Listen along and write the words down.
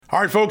All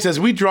right, folks, as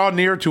we draw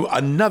near to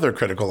another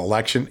critical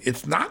election,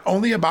 it's not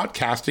only about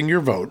casting your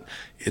vote,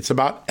 it's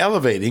about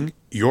elevating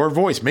your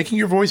voice, making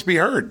your voice be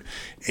heard.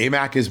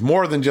 AMAC is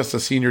more than just a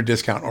senior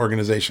discount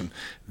organization.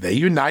 They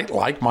unite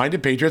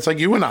like-minded patriots like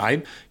you and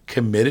I,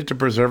 committed to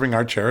preserving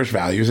our cherished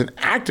values and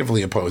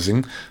actively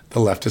opposing the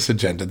leftist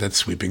agenda that's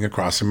sweeping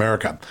across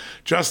America.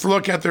 Just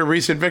look at their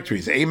recent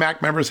victories.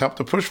 AMAC members helped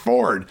to push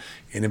forward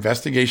an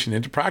investigation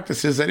into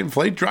practices that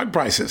inflate drug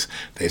prices.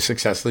 They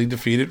successfully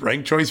defeated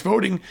ranked choice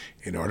voting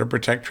in order to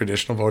protect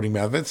traditional voting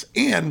methods,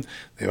 and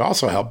they've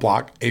also helped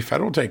block a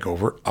federal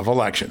takeover of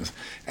elections.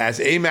 As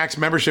AMAC's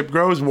membership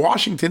grows,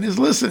 Washington is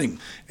listening.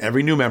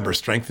 Every new member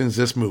strengthens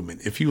this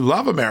movement. If you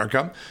love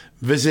America,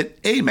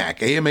 visit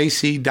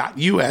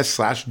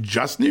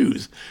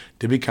amac.us/justnews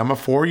to become a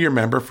 4-year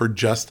member for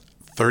just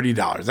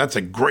 $30. That's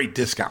a great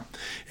discount.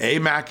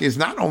 AMAC is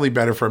not only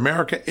better for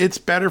America, it's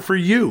better for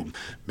you.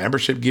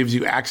 Membership gives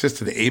you access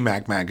to the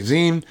AMAC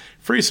magazine,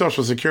 free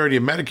Social Security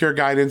and Medicare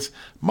guidance,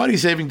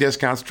 money-saving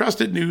discounts,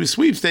 trusted news,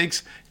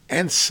 sweepstakes,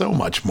 and so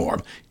much more.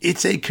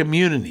 It's a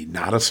community,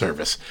 not a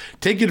service.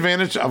 Take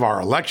advantage of our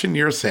election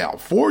year sale,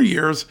 4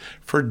 years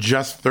for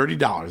just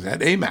 $30 at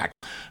AMAC.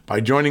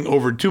 By joining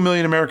over 2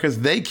 million Americans,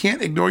 they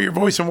can't ignore your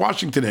voice in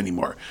Washington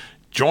anymore.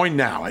 Join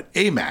now at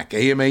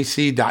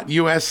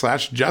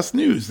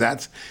amac.us/justnews.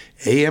 That's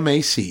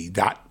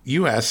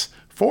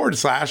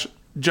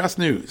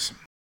amac.us/justnews.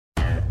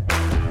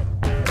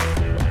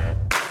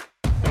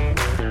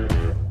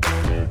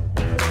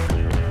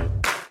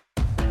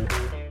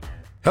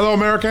 Hello,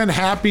 America, and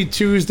happy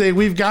Tuesday.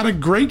 We've got a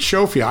great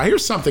show for you.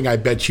 Here's something I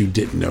bet you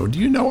didn't know. Do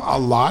you know a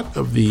lot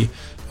of the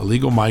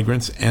illegal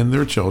migrants and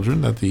their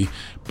children that the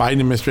Biden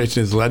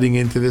administration is letting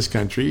into this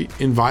country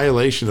in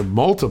violation of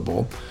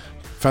multiple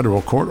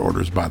federal court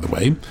orders, by the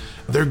way?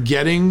 They're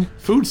getting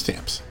food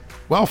stamps,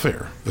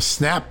 welfare, the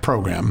SNAP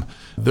program.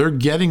 They're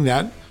getting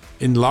that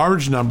in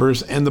large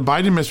numbers, and the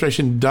Biden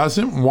administration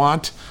doesn't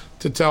want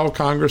to tell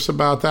Congress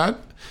about that.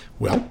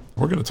 Well,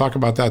 we're going to talk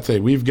about that today.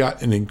 We've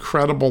got an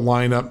incredible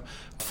lineup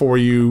for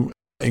you,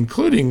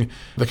 including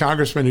the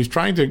congressman who's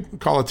trying to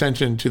call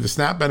attention to the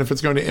SNAP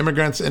benefits going to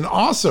immigrants. And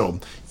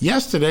also,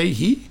 yesterday,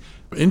 he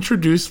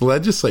introduced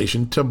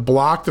legislation to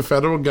block the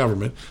federal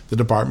government, the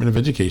Department of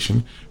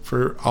Education,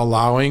 for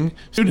allowing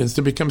students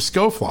to become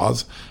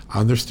scofflaws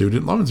on their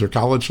student loans or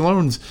college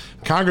loans.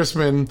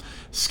 Congressman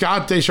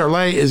Scott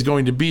DesCharles is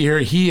going to be here.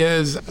 He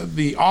is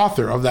the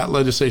author of that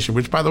legislation,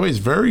 which, by the way, is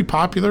very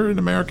popular in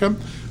America.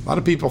 A lot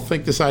of people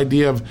think this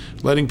idea of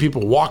letting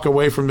people walk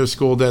away from their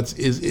school debts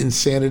is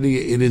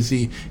insanity. It is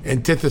the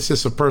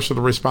antithesis of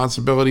personal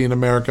responsibility in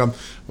America.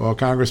 Well,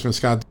 Congressman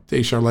Scott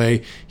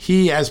DesCharles,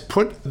 he has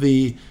put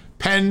the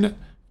pen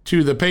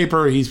to the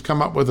paper. He's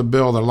come up with a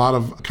bill that a lot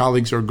of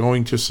colleagues are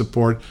going to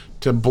support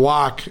to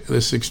block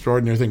this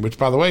extraordinary thing, which,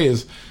 by the way,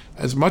 is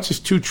as much as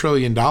 $2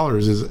 trillion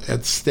is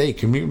at stake.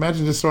 Can you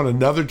imagine just throwing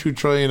another $2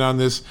 trillion on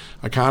this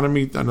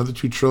economy, another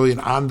 $2 trillion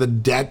on the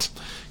debt?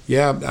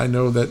 Yeah, I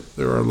know that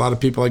there are a lot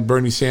of people like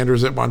Bernie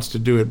Sanders that wants to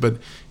do it, but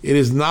it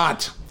is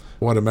not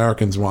what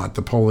Americans want.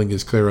 The polling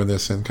is clear on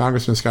this. And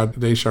Congressman Scott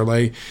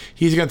DesCharles,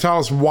 he's going to tell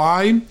us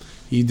why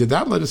he did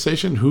that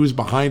legislation, who's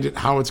behind it,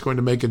 how it's going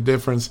to make a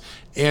difference.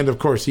 And of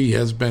course, he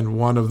has been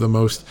one of the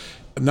most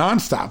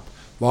nonstop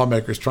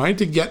lawmakers trying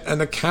to get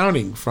an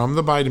accounting from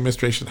the Biden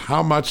administration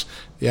how much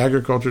the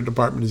Agriculture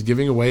Department is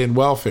giving away in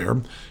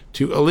welfare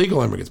to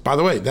illegal immigrants. By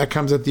the way, that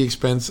comes at the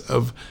expense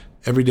of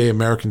everyday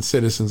American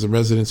citizens and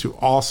residents who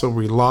also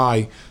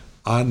rely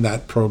on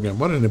that program.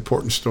 What an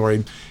important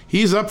story.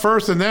 He's up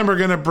first, and then we're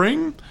going to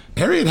bring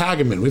Harriet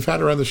Hageman. We've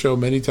had her on the show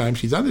many times.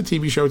 She's on the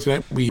TV show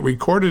tonight. We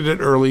recorded it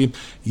early.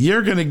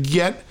 You're going to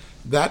get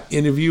that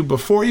interview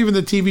before even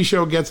the TV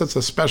show gets. It's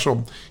a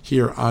special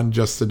here on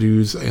Just the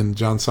News and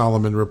John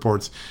Solomon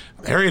Reports.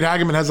 Harriet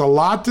Hageman has a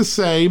lot to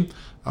say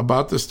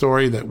about the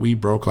story that we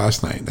broke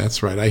last night.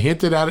 That's right. I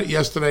hinted at it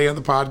yesterday on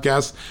the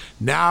podcast.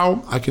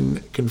 Now I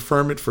can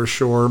confirm it for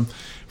sure.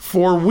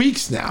 For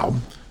weeks now,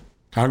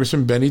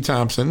 Congressman Benny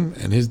Thompson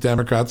and his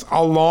Democrats,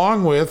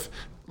 along with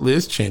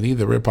Liz Cheney,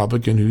 the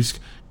Republican who's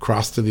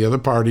crossed to the other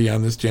party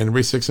on this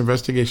January 6th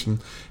investigation,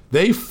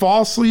 they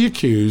falsely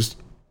accused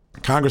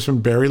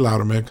Congressman Barry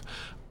Loudermilk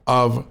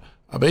of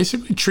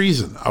basically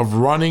treason, of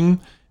running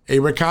a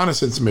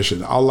reconnaissance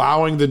mission,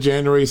 allowing the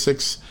January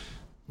 6th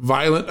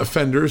violent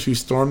offenders who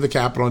stormed the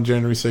Capitol on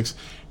January 6th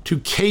to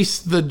case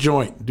the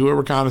joint, do a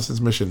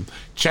reconnaissance mission,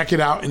 check it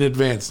out in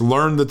advance,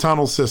 learn the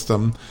tunnel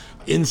system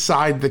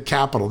inside the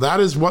Capitol. That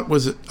is what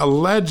was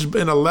alleged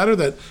in a letter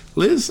that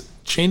Liz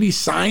Cheney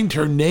signed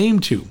her name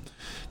to.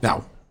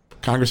 Now,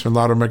 Congressman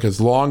Loudermilk has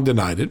long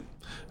denied it.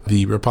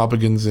 The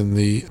Republicans in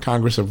the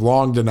Congress have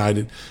long denied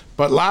it.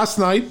 But last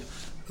night,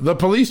 the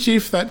police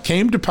chief that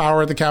came to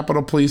power at the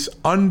Capitol Police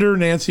under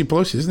Nancy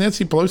Pelosi, this is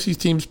Nancy Pelosi's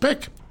team's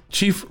pick,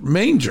 Chief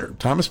Manger,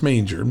 Thomas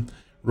Manger,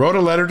 wrote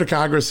a letter to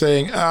Congress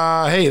saying,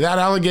 hey, that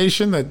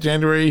allegation that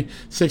January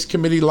 6th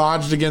committee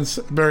lodged against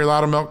Barry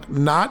Loudermilk,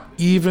 not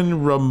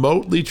even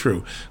remotely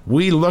true.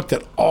 We looked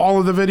at all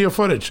of the video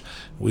footage.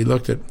 We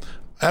looked at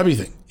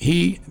everything.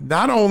 He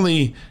not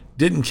only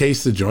didn't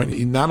case the joint.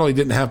 He not only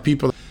didn't have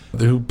people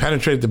who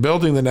penetrated the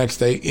building the next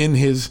day in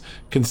his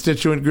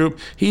constituent group,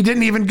 he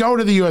didn't even go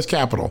to the U.S.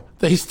 Capitol.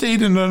 They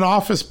stayed in an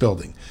office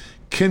building.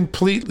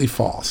 Completely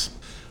false.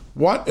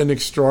 What an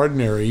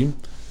extraordinary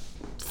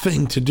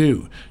thing to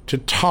do, to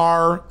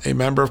tar a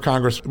member of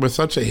Congress with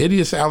such a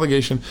hideous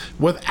allegation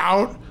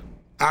without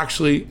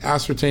actually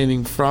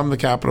ascertaining from the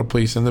Capitol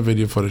Police and the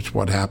video footage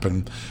what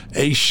happened.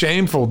 A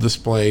shameful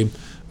display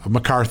of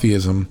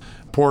McCarthyism.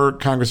 Poor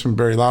Congressman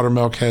Barry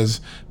Loudermilk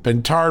has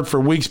been tarred for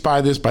weeks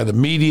by this, by the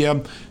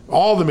media,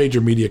 all the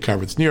major media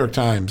coverage, New York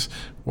Times,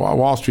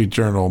 Wall Street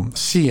Journal,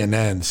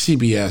 CNN,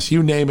 CBS,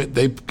 you name it,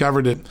 they've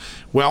covered it.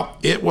 Well,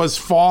 it was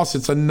false.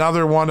 It's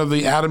another one of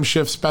the Adam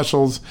Schiff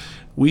specials.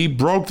 We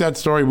broke that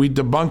story. We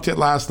debunked it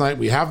last night.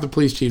 We have the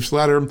police chief's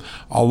letter,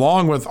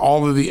 along with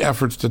all of the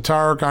efforts to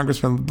tar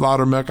Congressman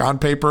Loudermilk on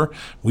paper.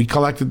 We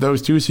collected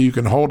those too, so you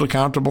can hold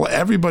accountable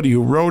everybody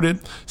who wrote it,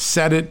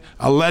 said it,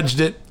 alleged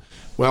it.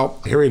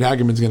 Well, Harriet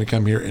Hageman's going to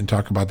come here and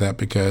talk about that,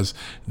 because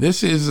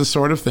this is the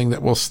sort of thing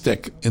that will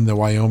stick in the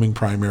Wyoming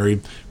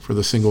primary for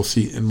the single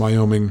seat in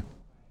Wyoming.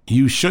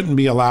 You shouldn't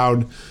be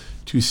allowed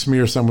to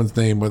smear someone's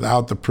name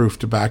without the proof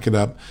to back it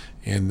up.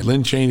 And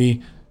Lynn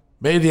Cheney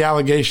made the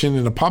allegation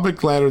in a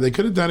public letter. They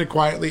could have done it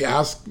quietly,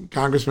 asked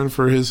Congressman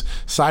for his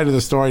side of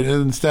the story,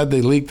 and instead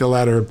they leaked the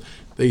letter.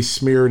 They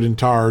smeared and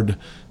tarred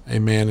a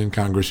man in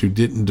Congress who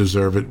didn't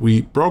deserve it.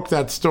 We broke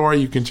that story.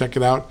 You can check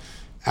it out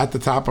at the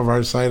top of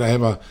our site. I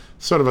have a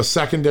sort of a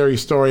secondary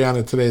story on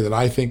it today that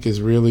I think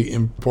is really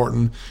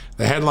important.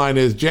 The headline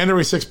is,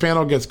 January 6th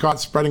panel gets caught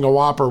spreading a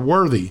whopper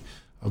worthy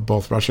of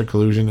both Russia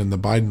collusion and the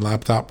Biden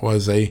laptop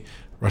was a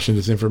Russian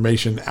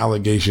disinformation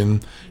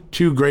allegation.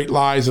 Two great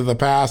lies of the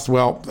past.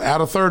 Well,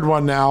 add a third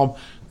one now.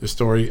 The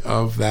story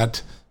of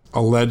that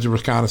alleged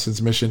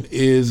reconnaissance mission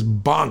is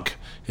bunk.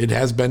 It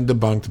has been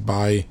debunked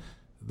by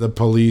the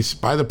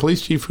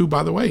police chief, who,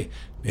 by the way,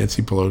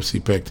 Nancy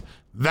Pelosi picked.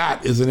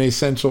 That is an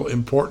essential,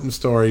 important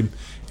story,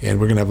 and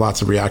we're going to have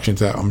lots of reaction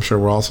to that. I'm sure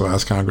we'll also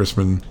ask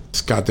Congressman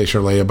Scott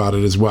DesCharlet about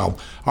it as well.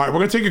 All right, we're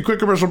going to take a quick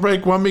commercial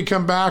break. When we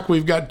come back,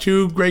 we've got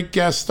two great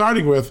guests,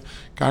 starting with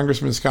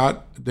Congressman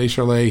Scott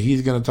DesCharlet.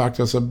 He's going to talk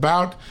to us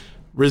about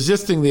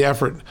resisting the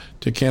effort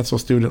to cancel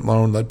student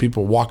loan, let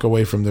people walk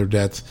away from their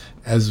debts,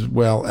 as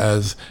well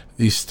as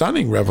the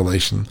stunning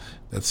revelation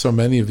that so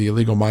many of the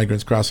illegal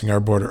migrants crossing our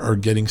border are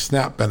getting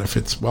SNAP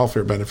benefits,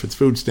 welfare benefits,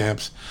 food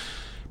stamps.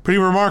 Pretty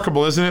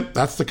remarkable, isn't it?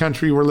 That's the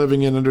country we're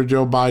living in under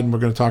Joe Biden. We're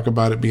going to talk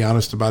about it, be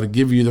honest about it,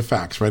 give you the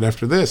facts right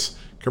after this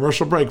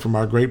commercial break from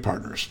our great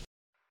partners.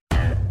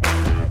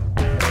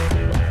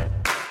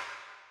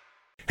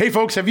 Hey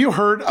folks, have you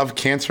heard of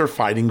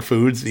cancer-fighting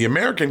foods? The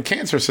American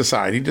Cancer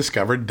Society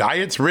discovered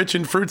diets rich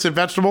in fruits and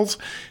vegetables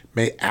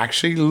may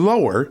actually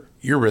lower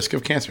your risk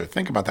of cancer.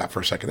 Think about that for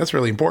a second. That's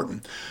really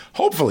important.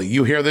 Hopefully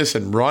you hear this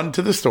and run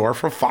to the store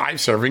for 5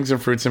 servings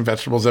of fruits and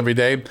vegetables every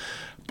day.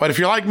 But if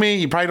you're like me,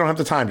 you probably don't have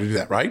the time to do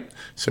that, right?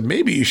 So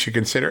maybe you should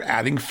consider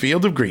adding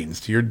Field of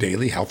Greens to your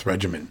daily health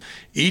regimen.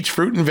 Each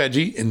fruit and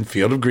veggie in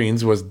Field of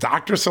Greens was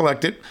doctor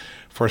selected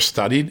for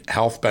studied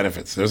health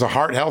benefits. There's a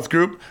heart health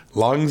group,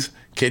 lungs,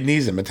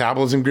 kidneys, and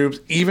metabolism groups,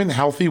 even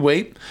healthy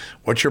weight.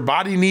 What your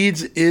body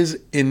needs is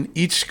in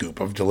each scoop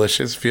of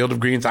delicious Field of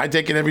Greens. I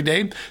take it every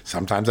day.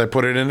 Sometimes I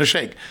put it in a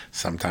shake.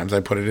 Sometimes I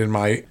put it in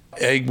my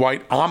egg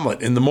white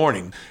omelet in the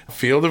morning.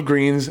 Field of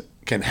Greens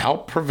can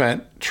help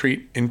prevent,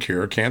 treat, and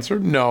cure cancer?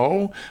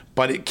 No,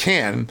 but it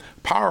can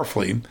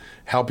powerfully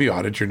help you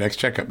out at your next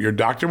checkup. Your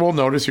doctor will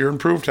notice your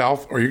improved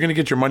health, or you're going to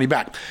get your money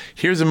back.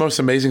 Here's the most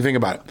amazing thing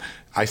about it.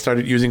 I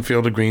started using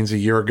Field of Greens a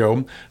year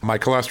ago. My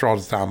cholesterol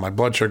is down, my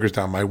blood sugar's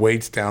down, my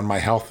weight's down, my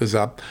health is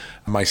up,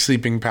 my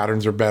sleeping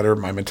patterns are better,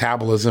 my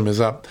metabolism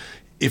is up.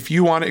 If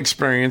you want to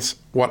experience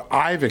what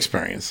I've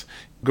experienced,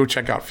 go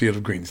check out Field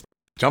of Greens.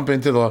 Jump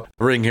into the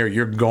ring here.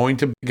 You're going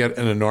to get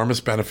an enormous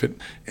benefit,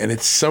 and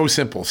it's so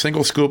simple.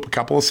 Single scoop, a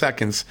couple of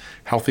seconds,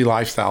 healthy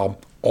lifestyle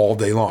all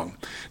day long.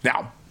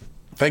 Now,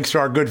 thanks to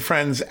our good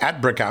friends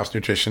at Brickhouse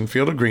Nutrition,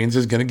 Field of Greens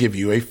is going to give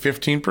you a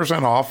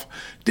 15% off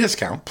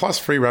discount plus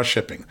free rush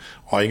shipping.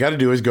 All you got to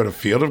do is go to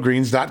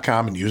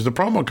fieldofgreens.com and use the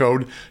promo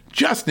code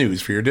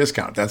JUSTNEWS for your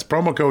discount. That's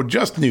promo code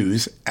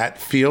JUSTNEWS at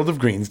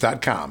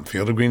fieldofgreens.com.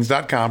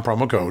 Fieldofgreens.com,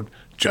 promo code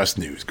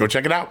JUSTNEWS. Go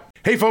check it out.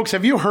 Hey folks,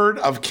 have you heard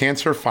of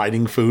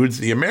cancer-fighting foods?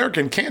 The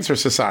American Cancer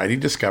Society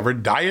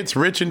discovered diets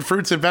rich in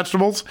fruits and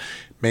vegetables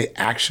may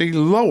actually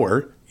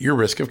lower your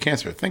risk of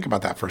cancer. Think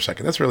about that for a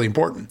second. That's really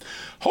important.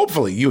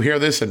 Hopefully you hear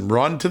this and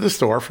run to the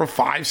store for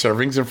 5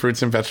 servings of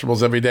fruits and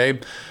vegetables every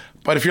day.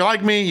 But if you're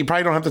like me, you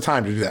probably don't have the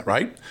time to do that,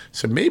 right?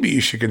 So maybe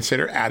you should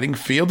consider adding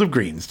Field of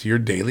Greens to your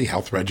daily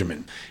health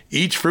regimen.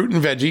 Each fruit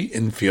and veggie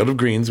in Field of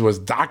Greens was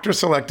doctor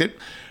selected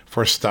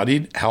for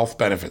studied health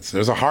benefits.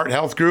 There's a heart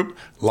health group,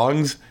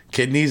 lungs,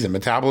 kidneys, and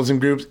metabolism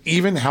groups,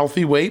 even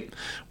healthy weight.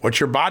 What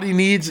your body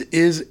needs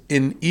is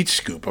in each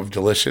scoop of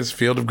delicious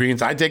Field of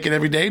Greens. I take it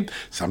every day.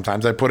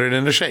 Sometimes I put it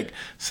in a shake.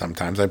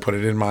 Sometimes I put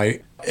it in my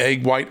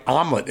egg white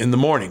omelet in the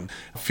morning.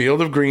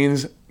 Field of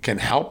Greens can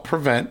help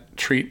prevent,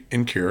 treat,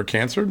 and cure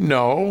cancer?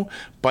 No,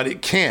 but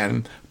it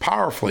can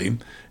powerfully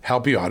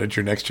help you out at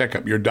your next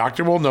checkup. Your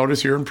doctor will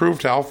notice your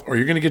improved health, or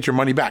you're going to get your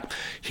money back.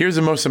 Here's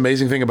the most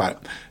amazing thing about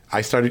it.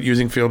 I started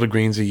using Field of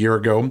Greens a year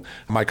ago.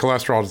 My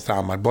cholesterol is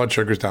down, my blood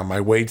sugar's down, my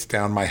weight's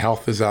down, my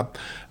health is up,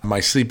 my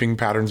sleeping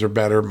patterns are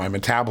better, my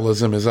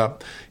metabolism is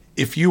up.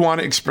 If you want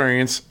to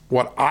experience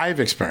what I've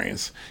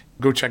experienced,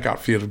 go check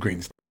out Field of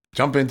Greens.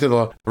 Jump into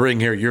the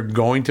ring here. You're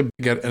going to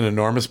get an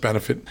enormous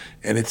benefit,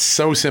 and it's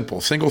so simple.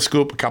 Single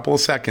scoop, a couple of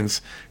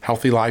seconds,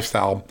 healthy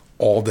lifestyle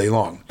all day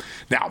long.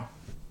 Now,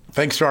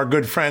 thanks to our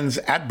good friends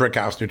at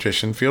Brickhouse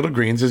Nutrition, Field of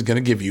Greens is going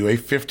to give you a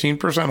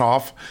 15%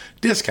 off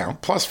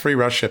discount plus free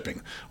rush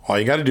shipping. All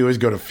you got to do is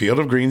go to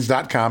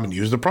fieldofgreens.com and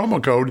use the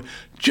promo code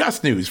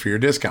JUSTNEWS for your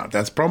discount.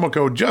 That's promo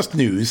code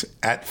JUSTNEWS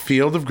at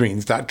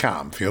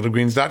fieldofgreens.com.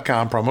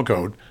 Fieldofgreens.com, promo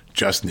code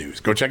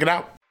JUSTNEWS. Go check it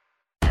out.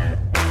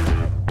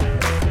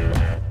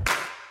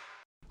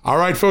 All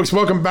right, folks,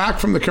 welcome back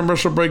from the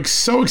commercial break.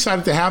 So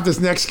excited to have this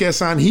next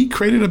guest on. He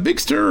created a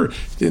big stir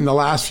in the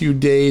last few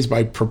days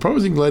by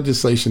proposing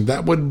legislation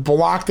that would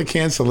block the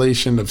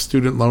cancellation of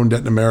student loan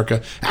debt in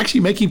America, actually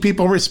making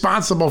people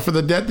responsible for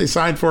the debt they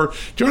signed for.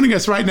 Joining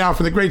us right now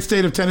from the great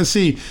state of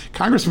Tennessee,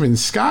 Congressman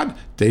Scott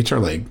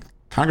DesCharles.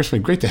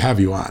 Congressman, great to have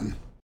you on.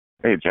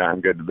 Hey,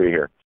 John, good to be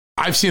here.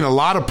 I've seen a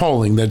lot of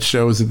polling that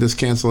shows that this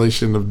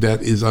cancellation of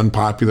debt is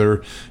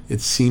unpopular. It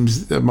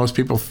seems that most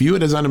people view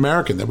it as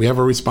un-American, that we have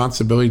a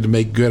responsibility to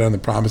make good on the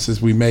promises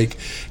we make.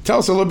 Tell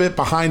us a little bit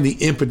behind the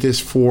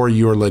impetus for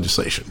your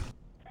legislation.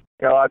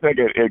 I think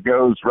it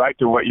goes right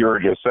to what you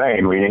were just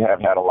saying. We have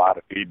had a lot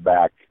of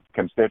feedback,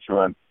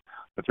 constituents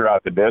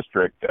throughout the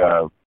district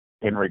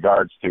in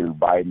regards to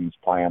Biden's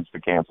plans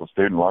to cancel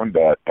student loan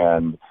debt.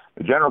 And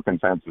the general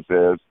consensus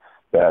is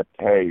that,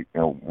 hey,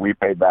 we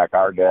paid back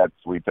our debts.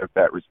 We took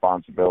that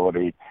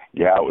responsibility.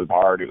 Yeah, it was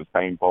hard. It was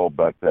painful,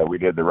 but we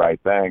did the right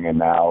thing. And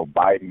now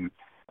Biden,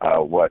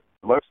 what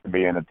looks to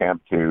be an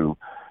attempt to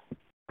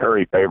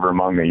curry favor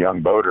among the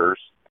young voters,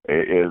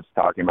 is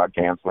talking about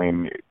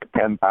canceling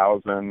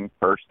 $10,000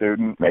 per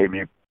student,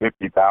 maybe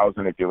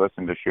 $50,000 if you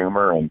listen to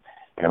Schumer and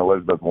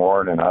Elizabeth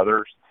Warren and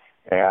others.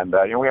 And,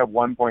 we have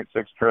 $1.6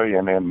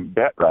 trillion in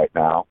debt right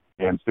now,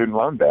 in student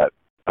loan debt.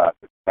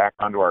 Back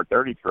onto our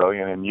 $30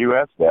 trillion in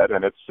U.S. debt,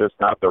 and it's just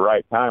not the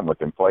right time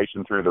with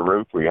inflation through the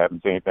roof. We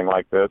haven't seen anything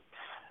like this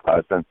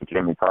since the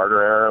Jimmy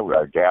Carter era. We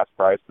have gas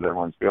prices,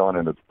 everyone's feeling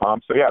it at the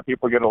pump. So, yeah,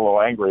 people get a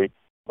little angry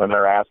when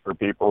they're asked for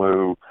people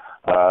who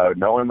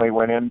knowingly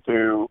went in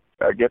to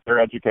get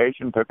their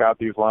education, took out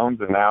these loans,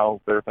 and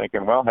now they're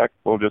thinking, well, heck,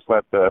 we'll just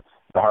let the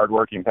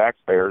hardworking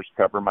taxpayers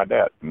cover my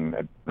debt, and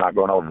it's not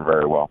going over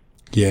very well.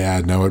 Yeah,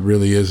 no, it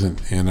really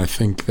isn't. And I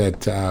think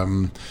that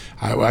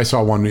I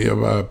saw one,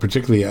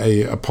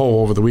 particularly a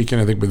poll over the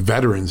weekend, I think, with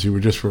veterans who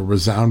were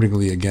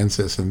resoundingly against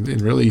this and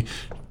really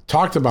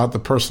talked about the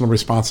personal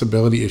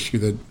responsibility issue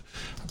that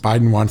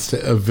Biden wants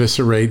to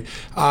eviscerate.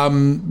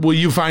 Will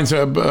you find,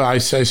 I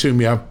assume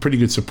you have pretty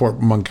good support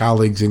among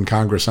colleagues in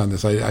Congress on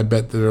this. I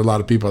bet there are a lot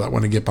of people that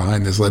want to get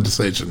behind this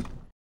legislation.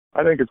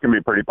 I think it's going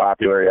to be pretty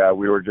popular. Yeah,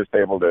 we were just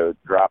able to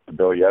drop the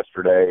bill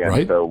yesterday,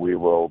 and so we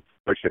will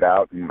push it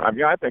out. And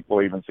I think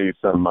we'll even see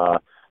some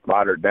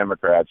moderate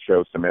Democrats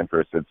show some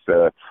interest.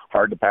 It's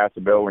hard to pass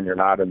a bill when you're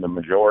not in the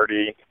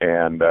majority,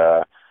 and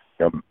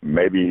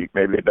maybe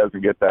it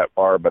doesn't get that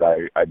far, but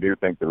I do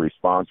think the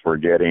response we're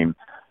getting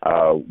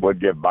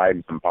would give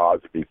Biden some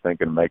pause if he's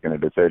thinking of making a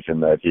decision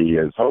that he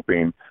is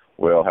hoping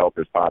will help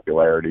his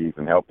popularities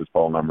and help his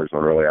poll numbers.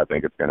 And really, I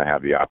think it's going to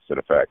have the opposite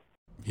effect.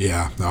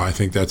 Yeah, no, I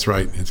think that's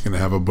right. It's going to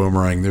have a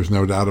boomerang. There's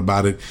no doubt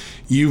about it.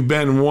 You've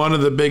been one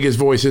of the biggest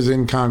voices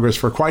in Congress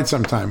for quite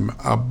some time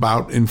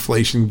about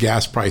inflation,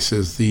 gas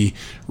prices, the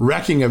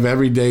wrecking of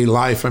everyday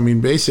life. I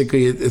mean,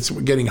 basically, it's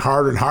getting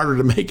harder and harder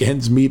to make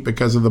ends meet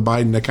because of the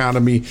Biden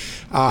economy.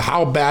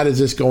 How bad is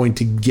this going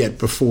to get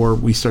before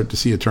we start to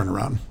see a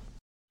turnaround?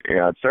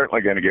 Yeah, it's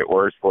certainly going to get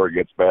worse before it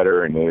gets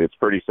better, and it's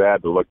pretty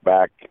sad to look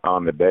back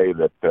on the day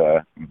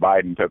that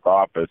Biden took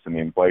office and the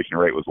inflation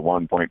rate was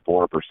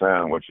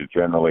 1.4%, which is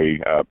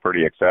generally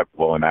pretty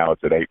acceptable, and now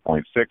it's at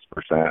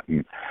 8.6%.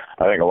 And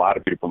I think a lot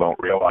of people don't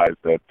realize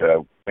that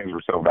things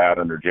were so bad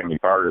under Jimmy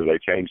Carter, they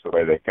changed the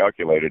way they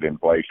calculated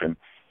inflation,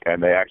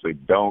 and they actually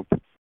don't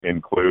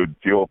include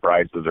fuel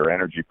prices or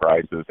energy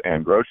prices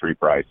and grocery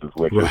prices,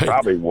 which is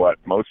probably what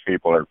most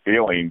people are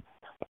feeling.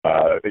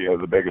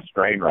 The biggest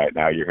strain right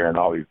now. You're hearing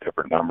all these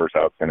different numbers,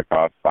 how it's going to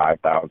cost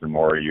 $5,000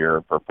 more a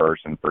year per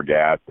person for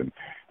gas and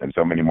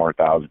so many more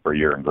thousand per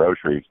year in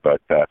groceries.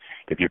 But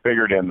if you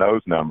figured in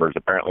those numbers,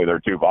 apparently they're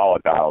too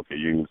volatile to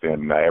use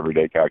in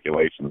everyday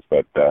calculations.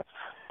 But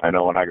I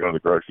know when I go to the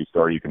grocery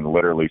store, you can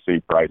literally see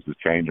prices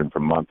changing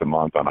from month to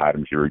month on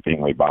items you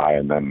routinely buy.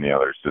 And then,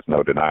 there's just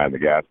no denying the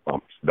gas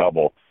pump's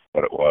double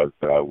what it was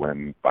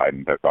when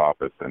Biden took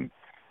office. And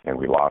and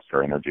we lost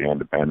our energy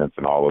independence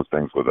and all those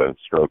things with a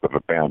stroke of a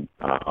pen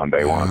on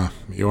day one.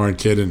 You aren't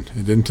kidding.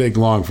 It didn't take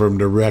long for him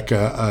to wreck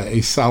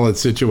a solid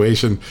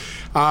situation.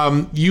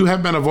 You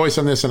have been a voice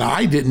on this, and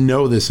I didn't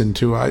know this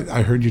until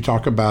I heard you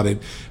talk about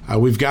it.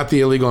 We've got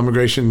the illegal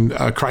immigration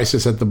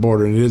crisis at the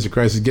border, and it is a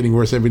crisis getting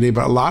worse every day.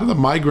 But a lot of the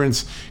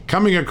migrants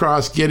coming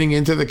across, getting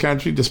into the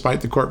country,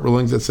 despite the court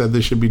rulings that said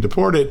they should be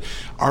deported,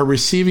 are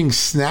receiving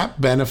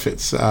SNAP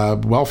benefits,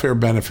 welfare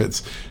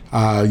benefits,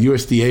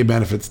 USDA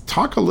benefits.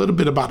 Talk a little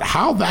bit about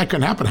how that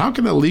can happen. How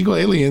can illegal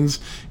aliens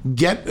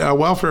get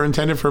welfare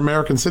intended for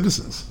American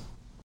citizens?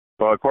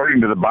 Well, according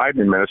to the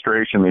Biden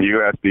administration, the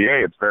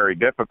USDA, it's very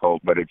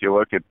difficult. But if you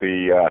look at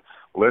the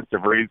list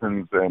of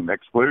reasons and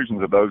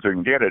exclusions of those who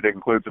can get it, it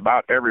includes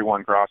about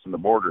everyone crossing the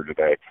border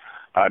today.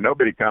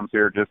 Nobody comes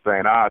here just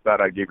saying, I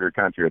thought I'd give your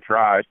country a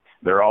try.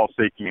 They're all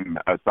seeking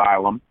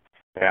asylum,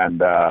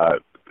 and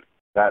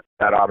that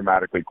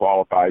automatically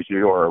qualifies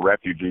you, or a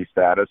refugee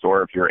status,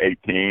 or if you're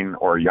 18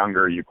 or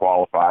younger, you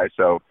qualify.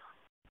 So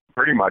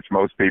pretty much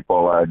most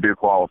people do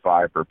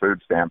qualify for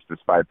food stamps,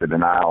 despite the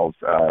denials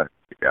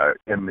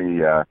in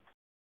the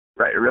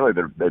really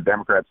the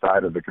Democrat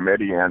side of the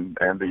committee and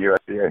the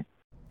USDA.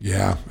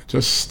 Yeah,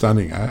 just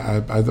stunning.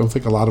 I don't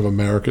think a lot of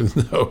Americans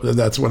know that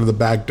that's one of the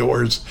back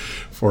doors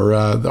for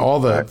all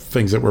the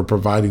things that we're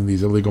providing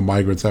these illegal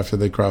migrants after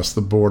they cross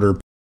the border.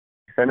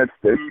 And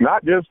it's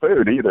not just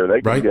food either.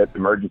 They can get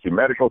emergency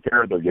medical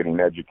care. They're getting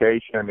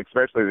education,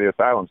 especially the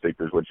asylum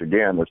seekers, which,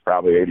 again, is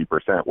probably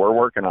 80%. We're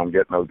working on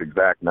getting those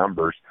exact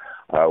numbers.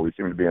 We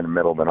seem to be in the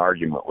middle of an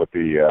argument with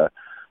the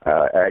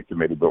Ag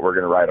Committee, but we're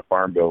going to write a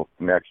farm bill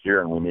next year,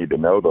 and we need to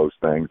know those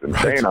things. And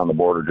staying on the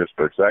border just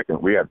for a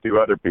second, we have two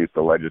other pieces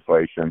of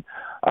legislation.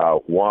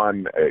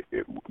 One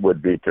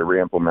would be to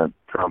re-implement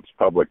Trump's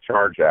Public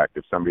Charge Act.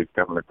 If somebody's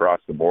coming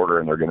across the border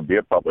and they're going to be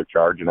a public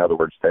charge, in other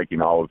words,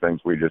 taking all the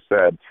things we just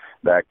said,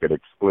 that could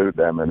exclude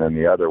them. And then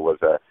the other was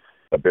a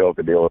bill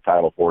to deal with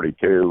Title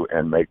 42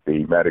 and make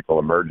the medical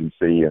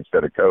emergency,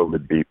 instead of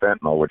COVID, be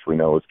fentanyl, which we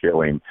know is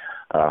killing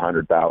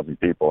 100,000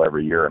 people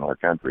every year in our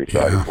country.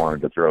 So I just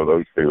wanted to throw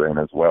those two in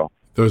as well.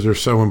 Those are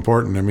so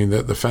important. I mean,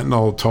 the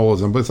fentanyl toll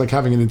is, it's like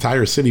having an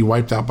entire city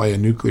wiped out by a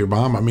nuclear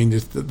bomb. I mean,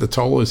 the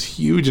toll is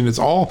huge, and it's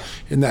all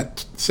in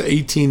that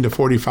 18 to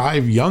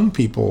 45 young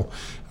people.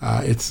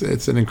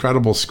 It's an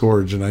incredible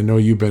scourge, and I know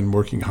you've been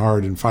working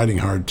hard and fighting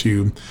hard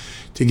to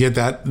get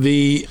that.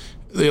 The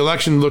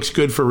election looks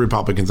good for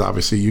Republicans,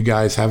 obviously. You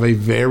guys have a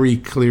very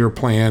clear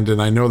plan,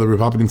 and I know the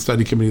Republican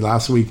Study Committee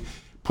last week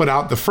put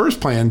out the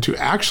first plan to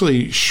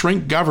actually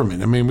shrink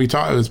government. I mean,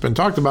 it's been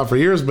talked about for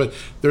years, but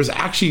there's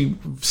actually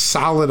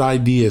solid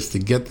ideas to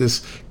get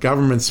this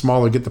government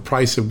smaller, get the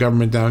price of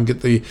government down,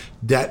 get the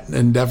debt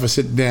and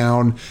deficit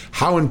down.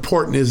 How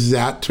important is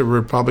that to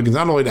Republicans,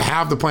 not only to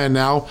have the plan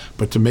now,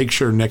 but to make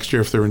sure next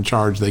year, if they're in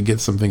charge, they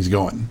get some things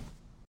going?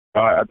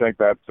 I think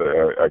that's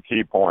a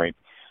key point.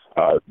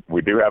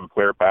 We do have a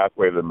clear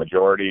pathway to the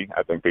majority.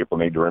 I think people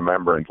need to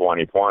remember in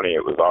 2020,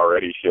 it was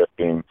already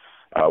shifting.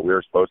 We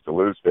were supposed to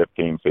lose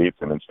 15 seats,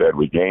 and instead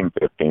we gained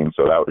 15,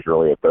 so that was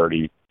really a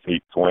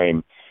 30-seat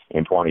swing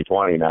in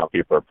 2020. Now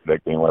people are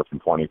predicting anywhere from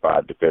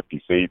 25 to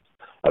 50 seats.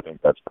 I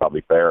think that's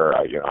probably fair.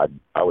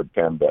 I would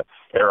tend to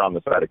err on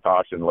the side of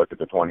caution, look at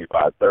the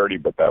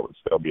 25-30, but that would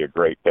still be a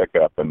great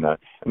pickup. And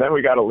then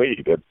we got to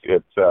lead.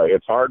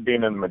 It's hard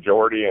being in the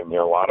majority, and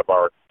a lot of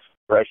our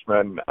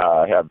freshmen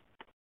have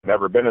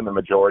never been in the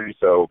majority,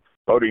 so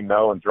voting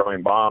no and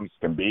throwing bombs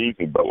can be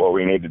easy. But what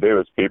we need to do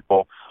is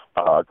people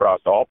across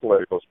all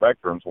political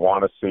spectrums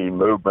want to see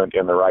movement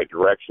in the right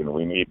direction.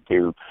 We need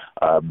to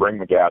bring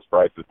the gas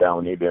prices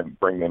down. We need to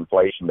bring the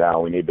inflation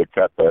down. We need to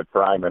cut the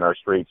crime in our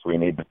streets. We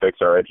need to fix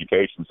our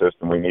education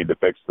system. We need to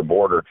fix the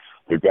border.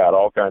 We've got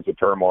all kinds of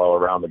turmoil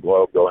around the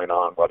globe going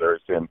on, whether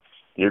it's in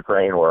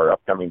Ukraine or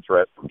upcoming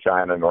threats from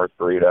China, North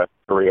Korea,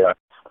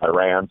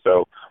 Iran.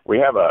 So we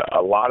have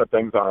a lot of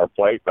things on our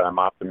plate, but I'm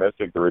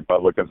optimistic the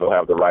Republicans will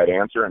have the right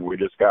answer, and we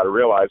just got to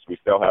realize we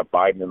still have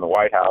Biden in the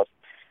White House.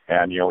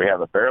 And, we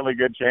have a fairly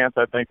good chance,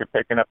 I think, of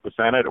picking up the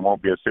Senate. It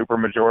won't be a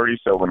supermajority.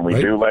 So when we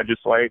do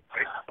legislate,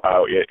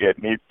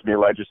 it needs to be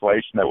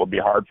legislation that will be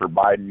hard for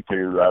Biden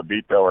to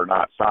veto or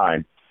not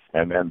sign.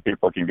 And then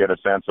people can get a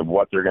sense of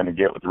what they're going to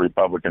get with the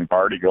Republican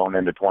Party going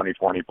into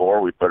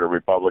 2024. We put a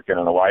Republican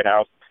in the White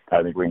House.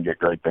 I think we can get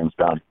great things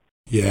done.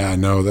 Yeah,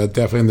 no, that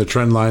definitely, and the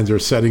trend lines are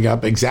setting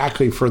up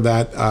exactly for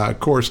that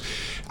course.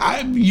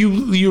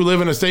 You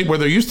live in a state where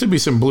there used to be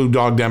some blue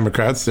dog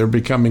Democrats. They're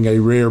becoming a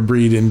rare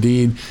breed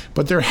indeed.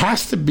 But there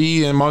has to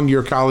be among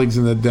your colleagues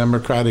in the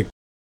Democratic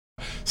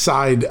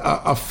side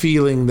a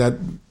feeling that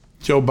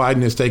Joe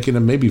Biden has taken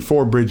them maybe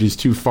 4 bridges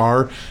too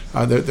far.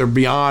 They're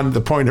beyond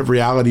the point of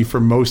reality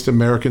for most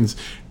Americans.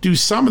 Do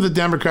some of the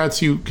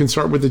Democrats you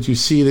consort with, that you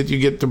see, that you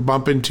get to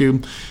bump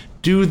into,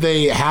 do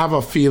they have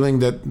a feeling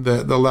that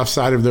the left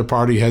side of their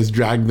party has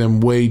dragged them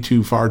way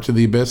too far to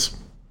the abyss?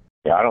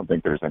 Yeah, I don't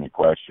think there's any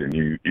question.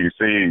 You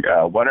see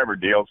whatever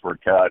deals were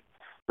cut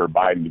for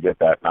Biden to get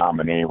that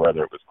nominee,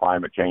 whether it was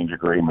climate change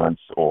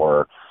agreements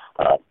or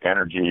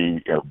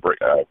energy,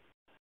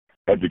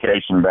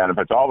 education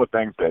benefits, all the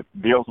things that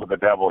deals with the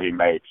devil he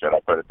made, should I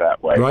put it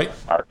that way, right,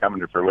 are coming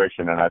to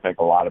fruition. And I think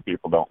a lot of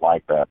people don't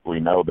like that. We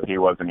know that he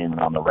wasn't even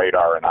on the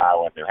radar in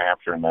Iowa and New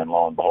Hampshire, and then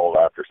lo and behold,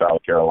 after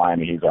South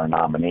Carolina, he's our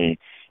nominee.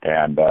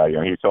 And,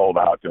 he sold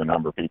out to a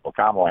number of people.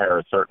 Kamala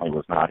Harris certainly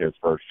was not his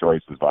first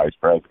choice as vice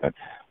president.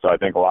 So I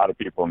think a lot of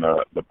people in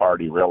the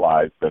party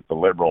realize that the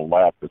liberal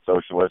left, the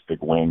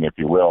socialistic wing, if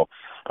you will,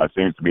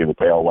 seems to be the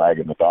tail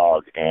wagging the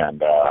dog.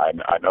 And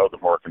I know the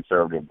more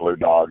conservative blue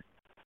dog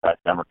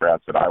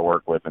Democrats that I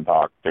work with and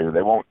talk to,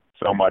 they won't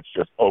so much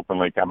just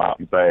openly come out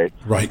and say,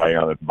 right,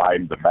 that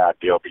Biden's a bad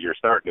deal, but you're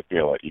starting to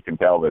feel it. You can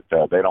tell that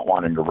they don't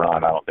want him to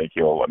run. I don't think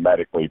he'll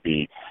medically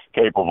be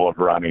capable of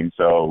running.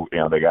 So,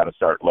 they got to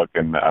start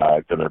looking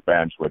to their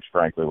bench, which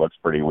frankly looks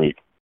pretty weak.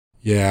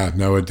 Yeah,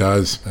 no, it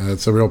does.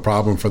 It's a real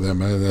problem for them.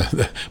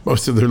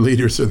 Most of their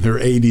leaders are in their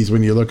 80s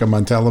when you look them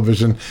on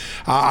television.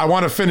 I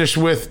want to finish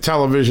with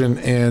television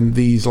and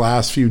these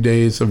last few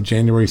days of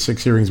January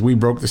 6 hearings. We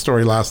broke the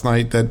story last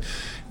night that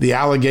the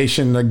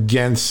allegation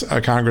against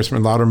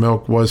Congressman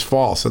Loudermilk was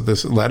false. That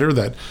this letter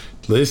that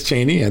Liz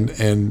Cheney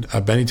and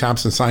Benny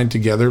Thompson signed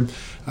together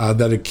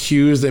that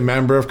accused a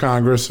member of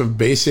Congress of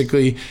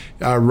basically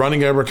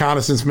running a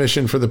reconnaissance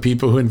mission for the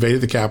people who invaded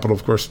the Capitol.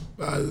 Of course,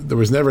 there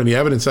was never any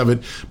evidence of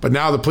it, but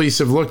now the police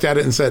have looked at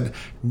it and said,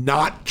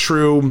 not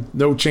true,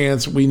 no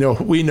chance. We know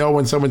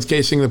when someone's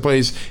casing the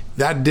place.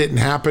 That didn't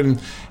happen.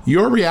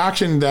 Your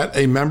reaction that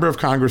a member of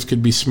Congress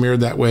could be smeared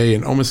that way,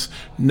 and almost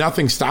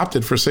nothing stopped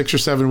it for 6 or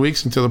 7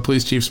 weeks until the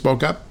police chief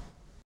spoke up?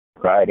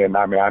 Right, and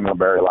I know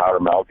Barry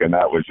Loudermilk, and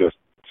that was just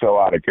so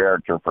out of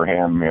character for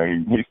him.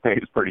 He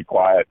stays pretty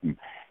quiet, and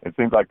it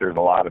seems like there's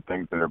a lot of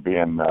things that are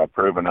being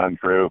proven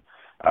untrue.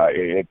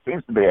 It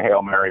seems to be a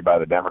Hail Mary by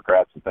the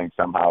Democrats to think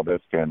somehow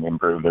this can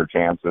improve their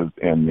chances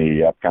in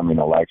the upcoming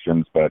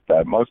elections, but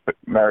most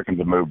Americans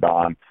have moved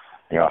on.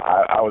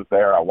 I was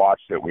there. I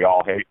watched it. We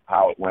all hate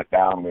how it went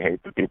down. We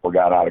hate that people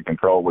got out of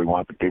control. We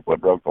want the people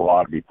that broke the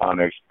law to be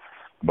punished.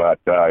 But,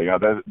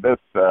 this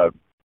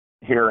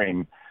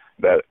hearing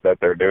that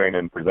they're doing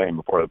and presenting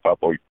before the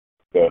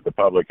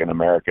public in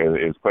America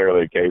is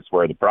clearly a case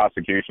where the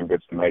prosecution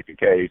gets to make a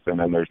case and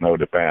then there's no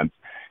defense.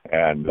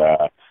 And,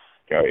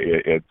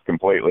 it's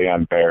completely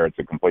unfair. It's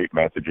a complete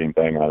messaging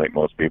thing, and I think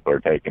most people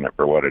are taking it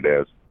for what it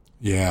is.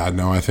 Yeah,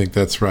 no, I think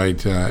that's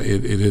right.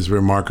 It is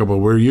remarkable.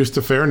 We're used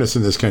to fairness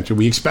in this country.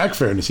 We expect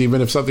fairness.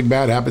 Even if something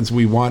bad happens,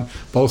 we want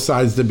both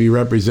sides to be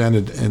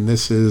represented. And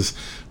this is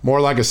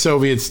more like a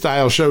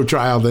Soviet-style show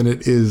trial than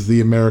it is the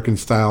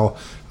American-style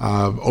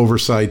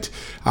oversight.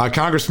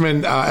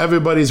 Congressman,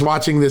 everybody's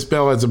watching this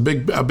bill. It's a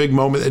big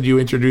moment that you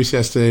introduced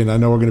yesterday, and I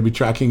know we're going to be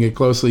tracking it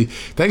closely.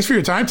 Thanks for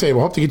your time today.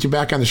 We'll hope to get you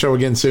back on the show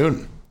again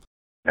soon.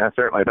 Yeah,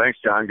 certainly. Thanks,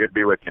 John. Good to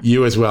be with you.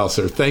 You as well,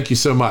 sir. Thank you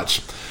so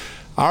much.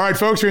 All right,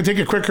 folks, we're going to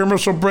take a quick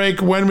commercial break.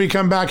 When we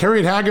come back,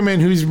 Harriet Hageman,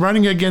 who's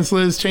running against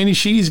Liz Cheney,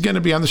 she's going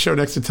to be on the show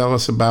next to tell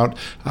us about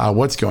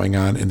what's going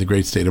on in the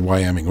great state of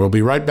Wyoming. We'll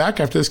be right back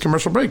after this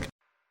commercial break.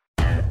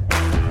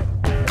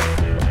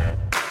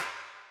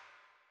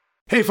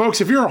 Hey,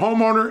 folks, if you're a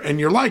homeowner and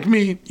you're like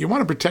me, you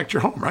want to protect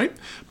your home, right?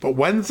 But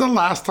when's the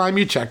last time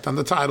you checked on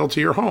the title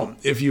to your home?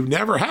 If you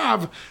never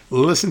have,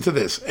 listen to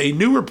this. A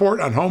new report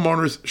on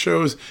homeowners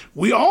shows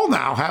we all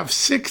now have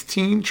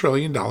 $16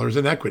 trillion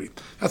in equity.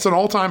 That's an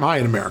all-time high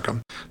in America.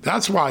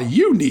 That's why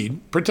you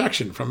need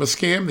protection from a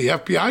scam the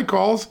FBI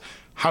calls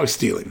house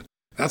stealing.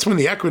 That's when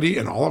the equity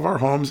in all of our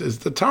homes is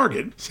the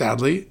target,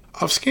 sadly,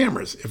 of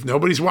scammers. If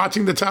nobody's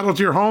watching the title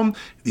to your home,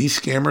 these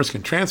scammers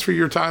can transfer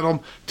your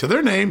title to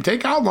their name,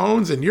 take out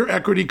loans, and your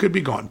equity could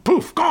be gone.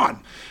 Poof,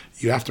 gone.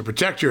 You have to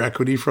protect your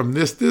equity from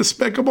this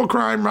despicable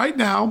crime right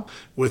now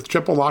with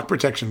triple lock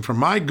protection from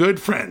my good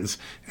friends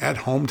at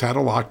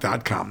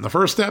HomeTitleLock.com. The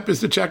first step is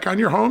to check on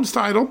your home's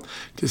title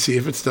to see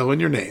if it's still in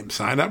your name.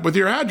 Sign up with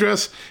your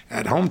address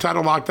at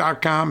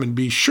HomeTitleLock.com and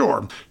be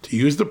sure to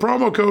use the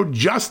promo code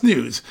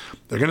JUSTNEWS.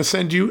 They're going to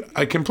send you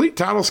a complete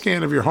title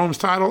scan of your home's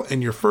title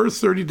and your first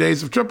 30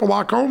 days of triple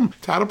lock home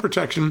title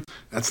protection.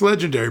 That's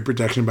legendary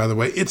protection, by the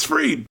way. It's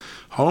free.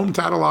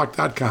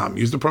 HomeTitleLock.com.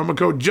 Use the promo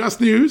code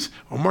JUSTNEWS.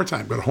 One more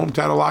time, go to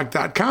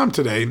HomeTitleLock.com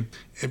today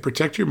and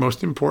protect your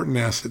most important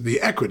asset,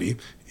 the equity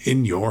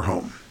in your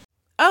home.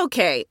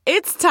 Okay,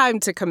 it's time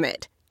to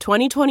commit.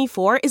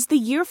 2024 is the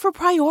year for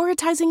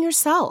prioritizing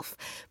yourself.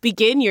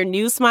 Begin your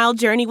new smile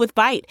journey with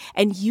Byte,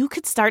 and you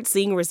could start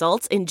seeing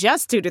results in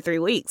just 2 to 3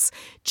 weeks.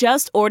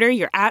 Just order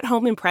your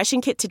at-home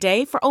impression kit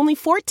today for only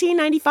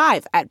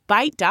 $14.95 at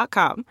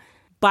Byte.com.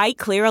 Byte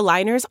Clear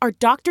aligners are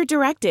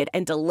doctor-directed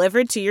and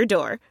delivered to your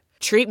door.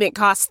 Treatment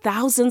costs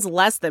thousands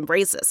less than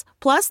braces.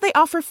 Plus, they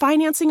offer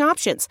financing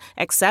options,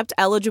 accept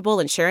eligible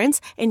insurance,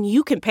 and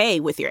you can pay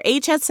with your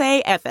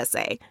HSA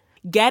FSA.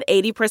 Get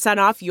 80%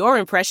 off your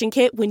impression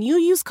kit when you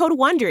use code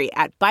WONDERY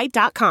at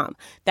Byte.com.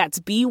 That's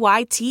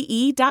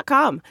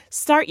BYTE.com.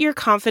 Start your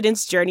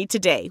confidence journey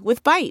today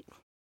with Byte.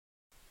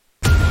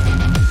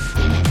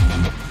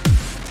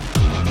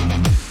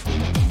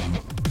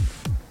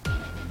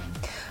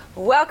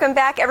 Welcome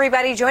back,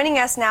 everybody. Joining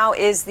us now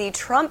is the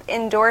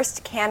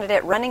Trump-endorsed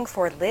candidate running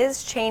for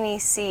Liz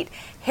Cheney's seat,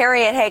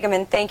 Harriet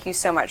Hageman. Thank you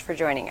so much for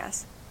joining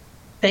us.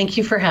 Thank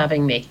you for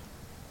having me.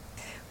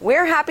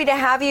 We're happy to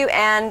have you,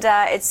 and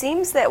it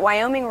seems that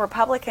Wyoming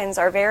Republicans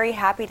are very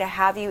happy to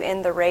have you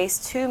in the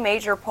race. Two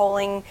major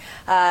polling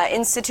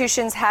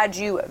institutions had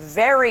you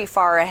very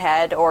far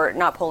ahead, or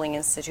not polling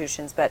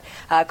institutions, but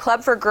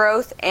Club for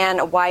Growth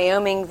and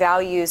Wyoming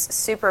Values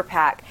Super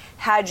PAC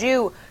had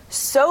you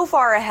so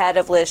far ahead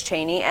of Liz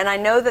Cheney, and I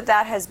know that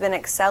that has been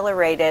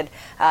accelerated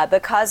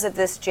because of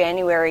this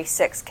January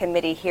 6th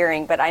committee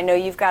hearing, but I know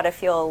you've got to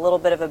feel a little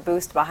bit of a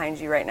boost behind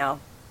you right now.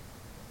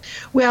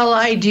 Well,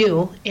 I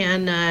do,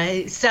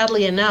 and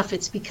sadly enough,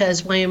 it's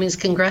because Wyoming's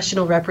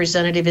congressional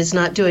representative is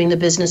not doing the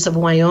business of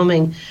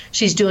Wyoming.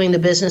 She's doing the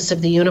business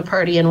of the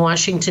Uniparty in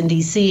Washington,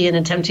 D.C., and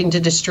attempting to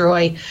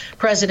destroy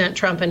President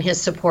Trump and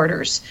his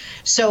supporters.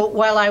 So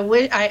while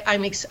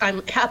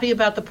I'm happy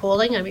about the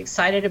polling, I'm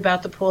excited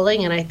about the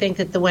polling, and I think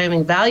that the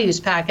Wyoming Values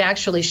PAC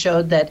actually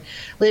showed that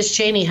Liz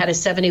Cheney had a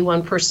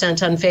 71%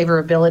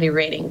 unfavorability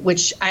rating,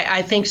 which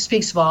I think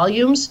speaks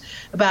volumes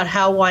about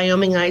how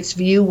Wyomingites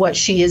view what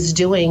she is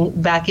doing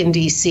back in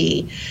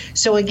D.C.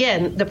 So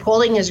again, the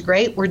polling is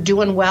great. We're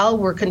doing well.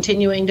 We're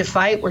continuing to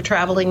fight. We're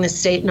traveling the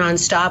state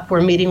nonstop. We're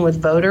meeting with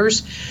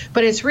voters.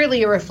 But it's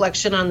really a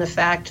reflection on the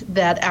fact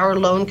that our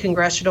lone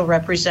congressional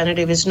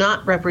representative is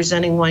not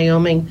representing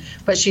Wyoming,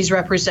 but she's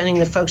representing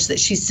the folks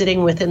that she's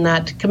sitting with in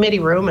that committee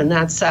room. And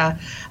that's, Adam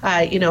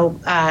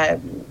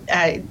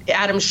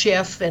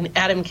Schiff and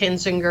Adam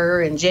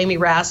Kinzinger and Jamie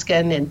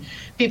Raskin and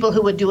people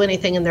who would do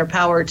anything in their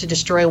power to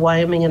destroy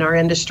Wyoming and our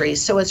industry.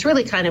 So it's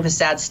really kind of a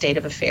sad state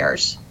of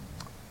affairs.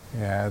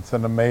 Yeah, it's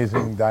an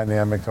amazing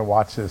dynamic to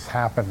watch this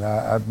happen.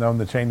 I've known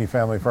the Cheney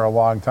family for a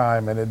long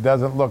time, and it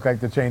doesn't look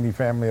like the Cheney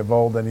family of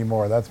old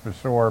anymore, that's for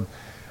sure.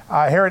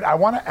 Harriet, I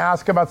want to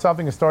ask about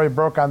something, a story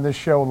broke on this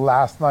show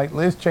last night.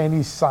 Liz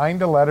Cheney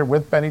signed a letter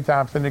with Benny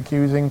Thompson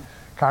accusing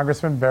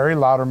Congressman Barry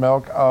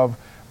Loudermilk of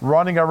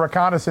running a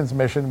reconnaissance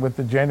mission with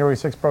the January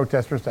 6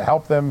 protesters to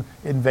help them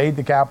invade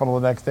the Capitol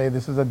the next day.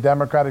 This is a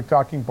Democratic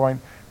talking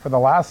point for the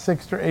last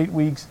 6 to 8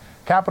 weeks.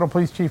 Capitol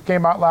Police Chief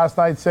came out last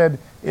night, said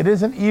it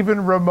isn't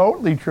even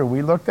remotely true.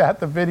 We looked at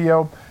the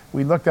video.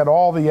 We looked at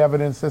all the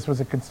evidence. This was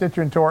a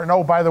constituent tour. And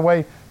oh, by the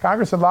way,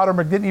 Congressman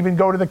Loudermilk didn't even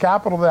go to the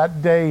Capitol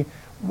that day.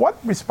 What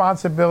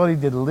responsibility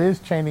did Liz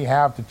Cheney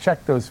have to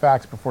check those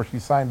facts before she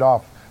signed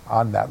off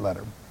on that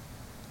letter?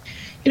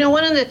 You know,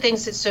 one of the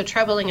things that's so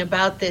troubling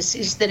about this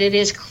is that it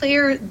is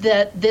clear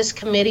that this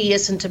committee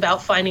isn't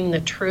about finding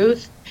the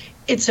truth.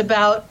 It's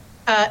about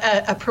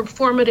a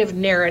performative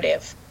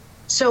narrative.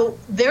 So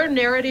their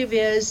narrative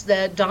is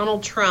that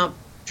Donald Trump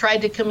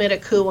tried to commit a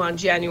coup on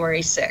January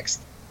 6th.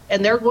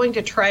 And they're going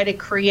to try to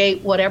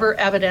create whatever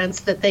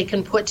evidence that they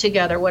can put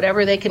together,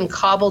 whatever they can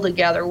cobble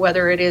together,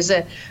 whether it is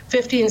a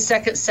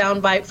 15-second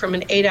soundbite from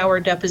an 8-hour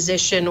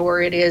deposition,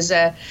 or it is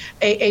a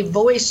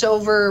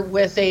voiceover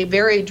with a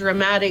very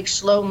dramatic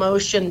slow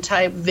motion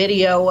type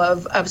video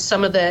of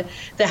some of the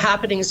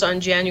happenings on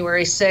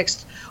January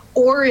 6th.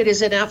 Or it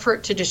is an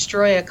effort to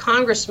destroy a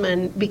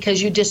congressman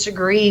because you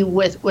disagree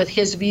with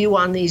his view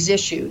on these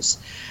issues.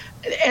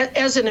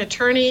 As an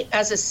attorney,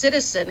 as a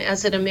citizen,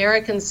 as an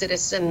American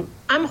citizen,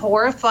 I'm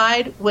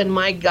horrified when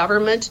my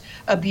government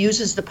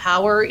abuses the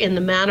power in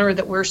the manner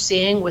that we're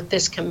seeing with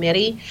this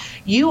committee.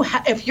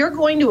 If you're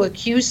going to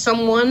accuse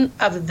someone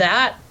of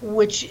that,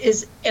 which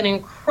is an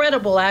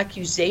incredible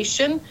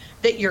accusation,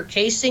 that you're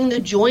casing the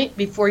joint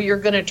before you're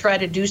going to try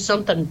to do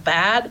something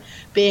bad,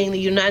 being the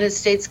United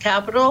States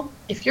Capitol,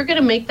 if you're going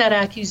to make that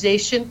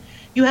accusation,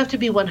 you have to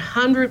be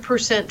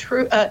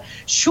 100%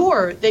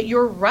 sure that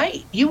you're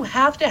right. You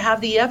have to have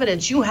the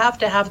evidence. You have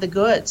to have the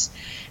goods.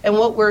 And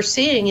what we're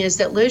seeing is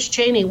that Liz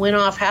Cheney went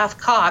off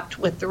half-cocked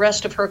with the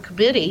rest of her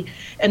committee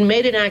and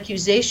made an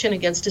accusation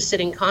against a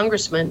sitting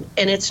congressman,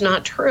 and it's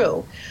not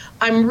true.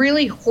 I'm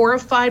really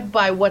horrified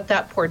by what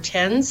that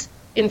portends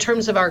in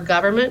terms of our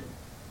government.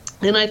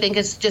 And I think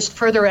it's just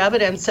further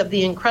evidence of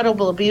the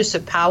incredible abuse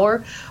of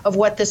power of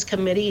what this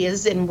committee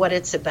is and what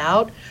it's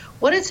about.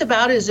 What it's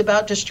about is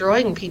about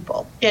destroying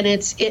people, and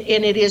it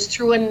is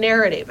through a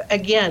narrative.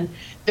 Again,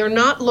 they're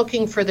not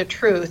looking for the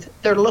truth.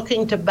 They're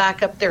looking to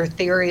back up their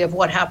theory of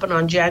what happened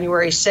on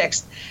January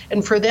 6th.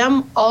 And for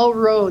them, all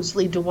roads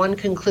lead to one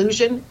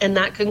conclusion, and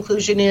that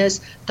conclusion is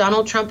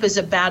Donald Trump is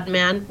a bad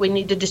man. We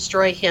need to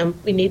destroy him.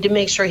 We need to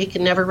make sure he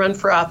can never run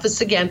for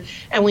office again,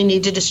 and we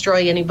need to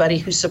destroy anybody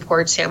who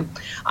supports him.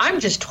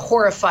 I'm just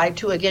horrified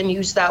to, again,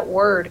 use that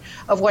word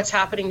of what's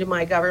happening to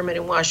my government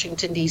in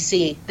Washington,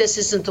 D.C. This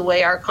isn't the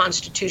way our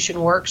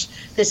Constitution works.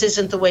 This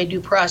isn't the way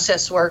due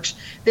process works.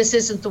 This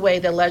isn't the way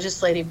the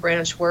legislative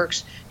branch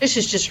works. This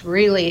is just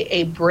really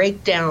a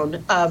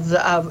breakdown of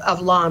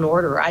law and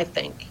order, I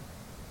think.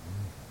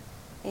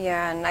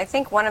 Yeah, and I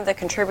think one of the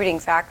contributing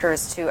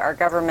factors to our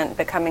government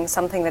becoming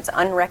something that's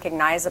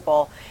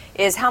unrecognizable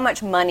is how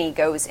much money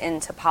goes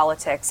into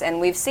politics.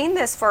 And we've seen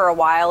this for a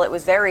while. It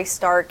was very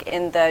stark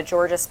in the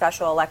Georgia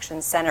special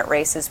election Senate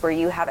races where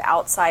you have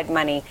outside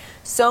money,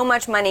 so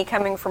much money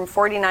coming from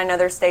 49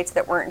 other states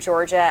that weren't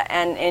Georgia.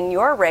 And in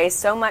your race,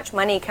 so much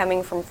money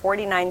coming from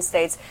 49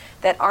 states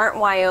that aren't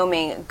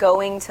Wyoming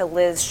going to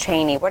Liz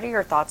Cheney. What are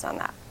your thoughts on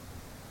that?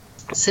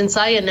 Since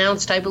I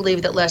announced, I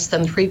believe that less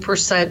than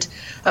 3%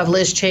 of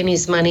Liz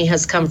Cheney's money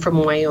has come from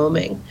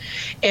Wyoming.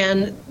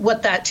 And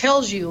what that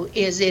tells you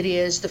is it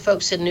is the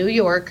folks in New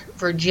York,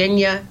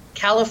 Virginia,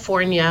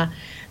 California,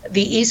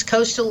 the East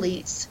Coast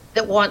elites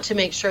that want to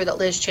make sure that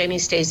Liz Cheney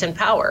stays in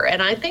power.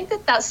 And I think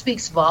that that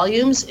speaks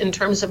volumes in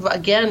terms of,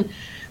 again,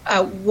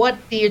 what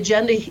the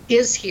agenda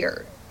is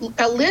here.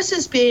 Liz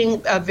is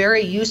being a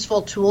very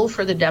useful tool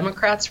for the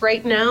Democrats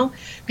right now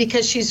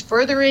because she's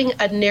furthering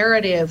a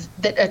narrative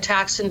that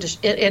attacks and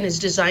is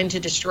designed to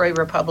destroy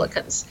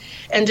Republicans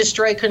and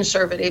destroy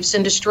conservatives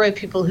and destroy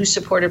people who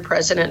supported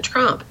President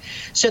Trump.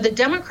 So the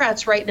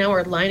Democrats right now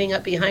are lining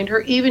up behind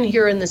her. Even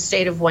here in the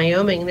state of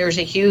Wyoming, there's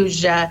a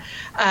huge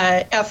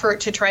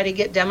effort to try to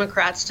get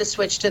Democrats to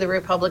switch to the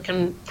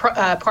Republican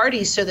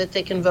Party so that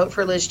they can vote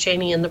for Liz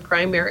Cheney in the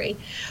primary.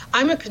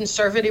 I'm a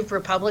conservative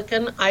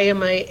Republican. I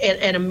am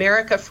an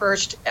America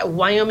first,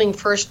 Wyoming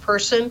first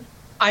person.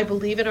 I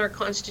believe in our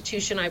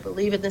Constitution. I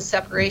believe in the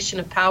separation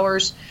of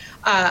powers.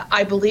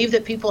 I believe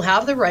that people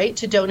have the right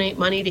to donate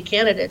money to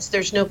candidates.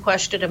 There's no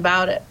question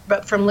about it.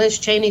 But from Liz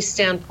Cheney's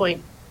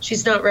standpoint,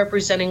 she's not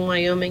representing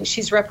Wyoming.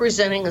 She's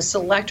representing a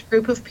select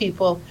group of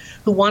people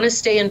who want to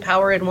stay in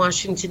power in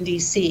Washington,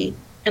 D.C.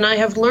 And I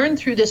have learned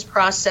through this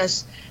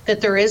process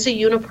that there is a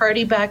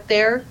uniparty back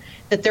there,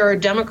 that there are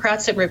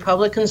Democrats and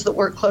Republicans that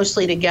work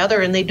closely together,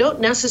 and they don't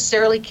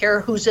necessarily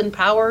care who's in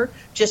power,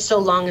 just so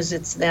long as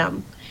it's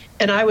them.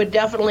 And I would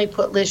definitely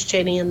put Liz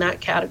Cheney in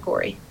that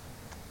category.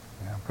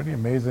 Yeah, pretty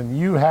amazing.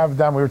 You have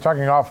done, we were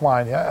talking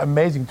offline,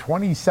 amazing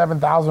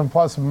 27,000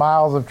 plus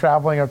miles of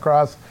traveling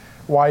across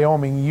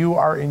Wyoming. You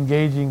are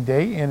engaging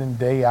day in and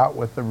day out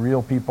with the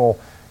real people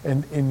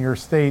in your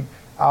state.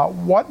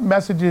 What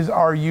messages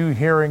are you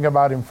hearing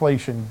about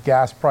inflation,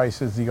 gas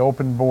prices, the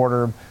open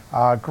border,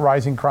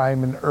 rising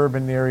crime in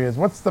urban areas?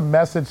 What's the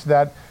message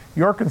that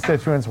your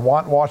constituents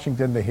want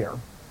Washington to hear?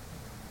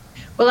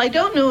 Well, I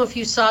don't know if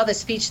you saw the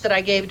speech that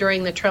I gave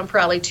during the Trump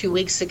rally 2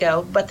 weeks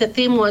ago, but the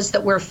theme was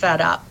that we're fed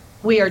up.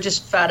 We are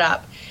just fed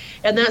up.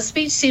 And that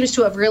speech seems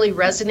to have really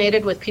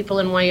resonated with people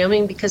in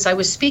Wyoming because I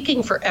was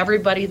speaking for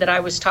everybody that I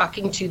was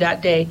talking to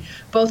that day,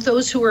 both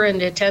those who were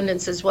in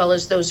attendance as well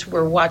as those who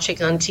were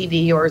watching on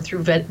TV or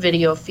through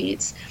video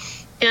feeds.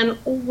 And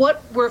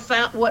what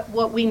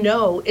we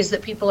know is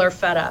that people are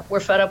fed up. We're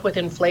fed up with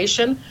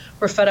inflation.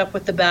 We're fed up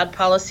with the bad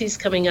policies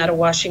coming out of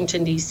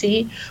Washington,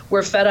 D.C.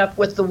 We're fed up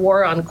with the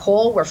war on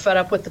coal. We're fed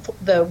up with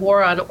the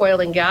war on oil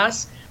and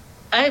gas.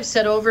 I have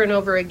said over and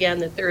over again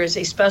that there is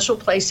a special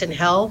place in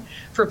hell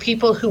for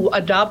people who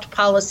adopt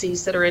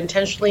policies that are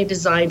intentionally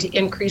designed to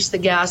increase the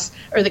gas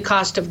or the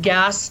cost of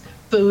gas,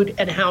 food,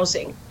 and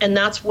housing. And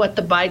that's what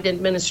the Biden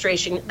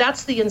administration,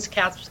 that's the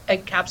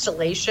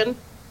encapsulation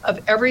of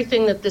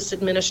everything that this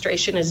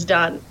administration has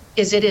done,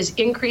 is it has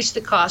increased the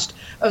cost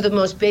of the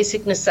most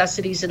basic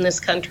necessities in this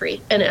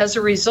country. And as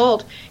a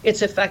result,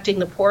 it's affecting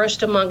the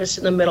poorest among us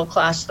in the middle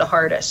class the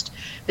hardest.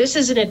 This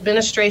is an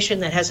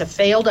administration that has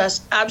failed us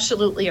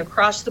absolutely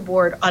across the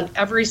board on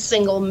every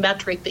single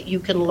metric that you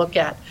can look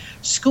at.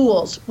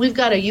 Schools, we've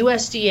got a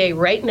USDA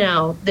right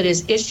now that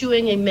is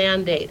issuing a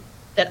mandate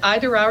that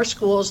either our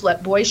schools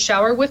let boys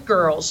shower with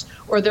girls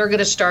or they're going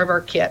to starve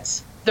our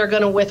kids. They're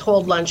going to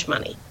withhold lunch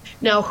money.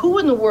 Now, who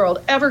in the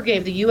world ever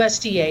gave the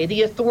USDA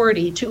the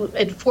authority to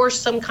enforce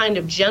some kind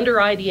of gender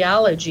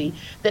ideology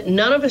that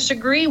none of us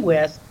agree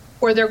with,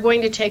 or they're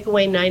going to take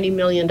away $90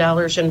 million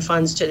in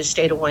funds to the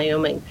state of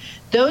Wyoming?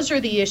 Those are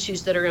the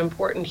issues that are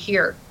important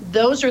here.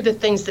 Those are the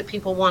things that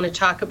people want to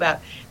talk about.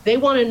 They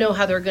want to know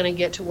how they're going to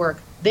get to work.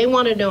 They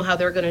want to know how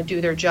they're going to do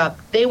their job.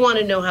 They want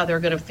to know how they're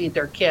going to feed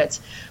their kids.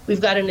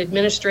 We've got an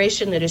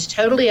administration that is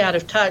totally out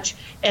of touch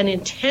and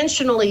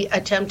intentionally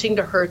attempting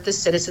to hurt the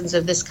citizens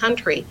of this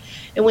country.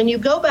 And when you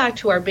go back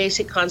to our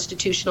basic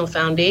constitutional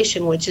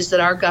foundation, which is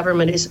that our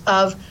government is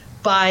of,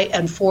 by,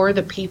 and for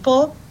the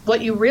people,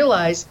 what you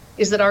realize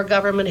is that our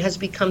government has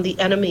become the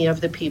enemy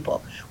of the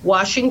people.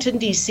 Washington,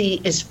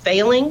 D.C. is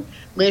failing.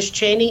 Liz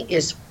Cheney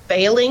is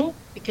failing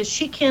because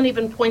she can't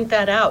even point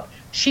that out.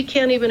 She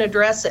can't even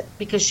address it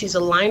because she's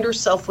aligned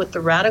herself with the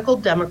radical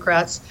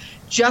Democrats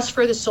just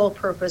for the sole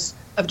purpose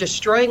of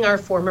destroying our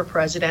former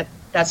president.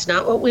 That's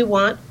not what we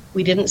want.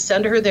 We didn't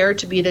send her there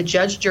to be the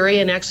judge, jury,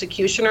 and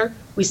executioner.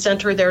 We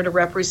sent her there to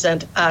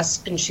represent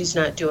us, and she's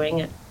not doing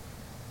it.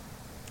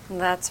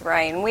 That's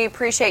right. And we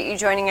appreciate you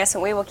joining us,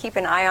 and we will keep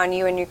an eye on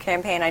you and your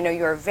campaign. I know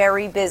you are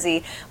very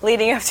busy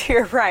leading up to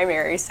your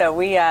primary, so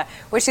we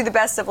wish you the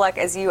best of luck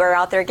as you are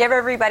out there. Give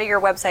everybody your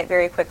website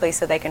very quickly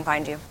so they can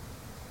find you.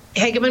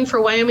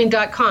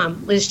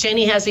 HagemanForWyoming.com. Liz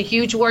Cheney has a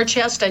huge war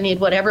chest. I need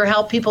whatever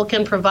help people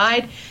can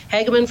provide.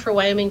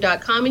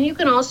 HagemanForWyoming.com. And you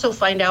can also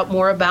find out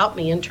more about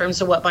me in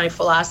terms of what my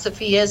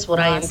philosophy is, what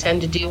I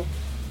intend to do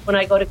when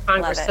I go to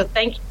Congress. So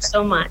thank you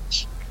so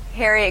much.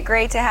 Harriet,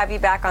 great to have you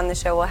back on the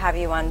show. We'll have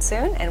you on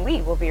soon, and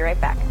we will be right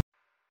back.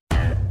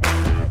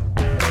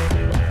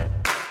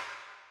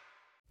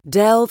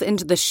 Delve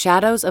into the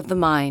shadows of the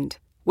mind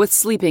with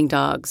Sleeping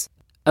Dogs,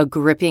 a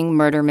gripping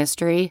murder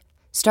mystery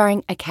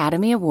starring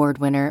Academy Award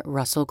winner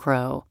Russell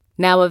Crowe.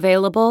 Now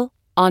available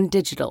on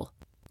digital.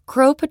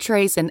 Crowe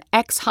portrays an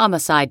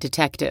ex-homicide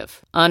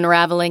detective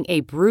unraveling a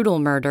brutal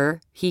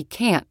murder he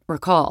can't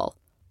recall.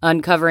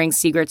 Uncovering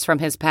secrets from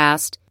his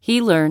past,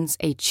 he learns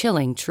a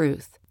chilling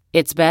truth.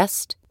 It's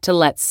best to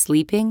let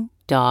sleeping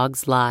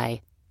dogs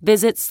lie.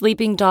 Visit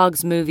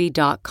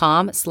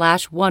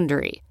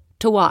sleepingdogsmovie.com/Wondery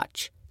to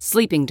watch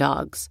Sleeping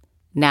Dogs,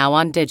 now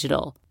on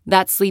digital.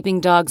 That's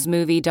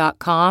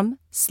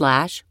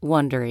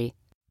sleepingdogsmovie.com/Wondery.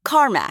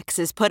 CarMax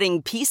is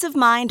putting peace of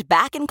mind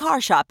back in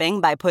car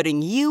shopping by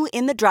putting you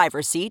in the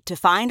driver's seat to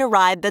find a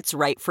ride that's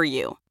right for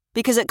you.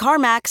 Because at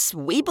CarMax,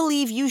 we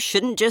believe you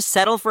shouldn't just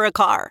settle for a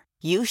car.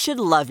 You should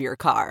love your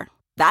car.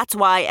 That's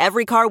why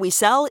every car we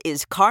sell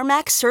is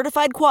CarMax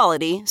certified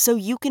quality, so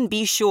you can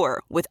be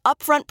sure with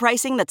upfront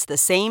pricing that's the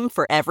same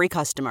for every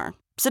customer.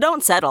 So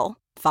don't settle.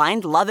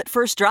 Find love at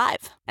first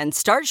drive and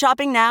start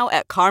shopping now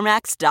at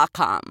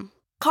CarMax.com.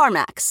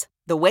 CarMax,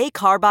 the way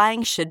car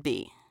buying should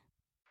be.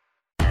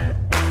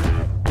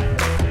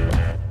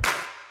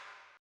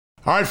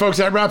 All right, folks,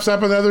 that wraps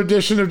up another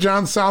edition of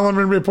John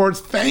Solomon Reports.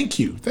 Thank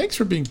you. Thanks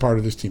for being part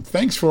of this team.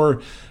 Thanks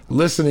for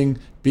listening,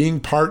 being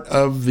part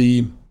of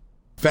the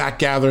fact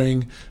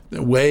gathering,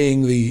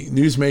 weighing the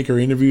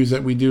newsmaker interviews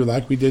that we do,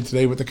 like we did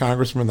today with the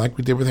congressman, like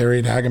we did with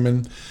Harriet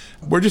Hageman.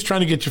 We're just trying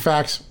to get you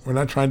facts. We're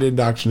not trying to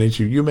indoctrinate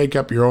you. You make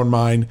up your own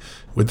mind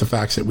with the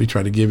facts that we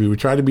try to give you. We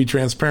try to be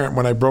transparent.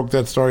 When I broke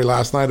that story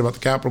last night about the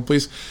Capitol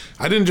Police,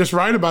 I didn't just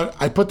write about it.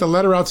 I put the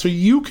letter out so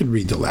you could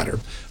read the letter.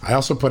 I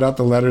also put out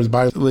the letters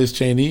by Liz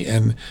Cheney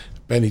and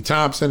Benny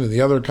Thompson and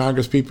the other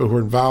Congress people who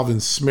are involved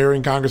in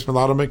smearing Congressman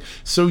Laudermilk,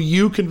 so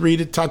you can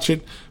read it, touch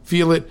it,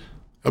 feel it,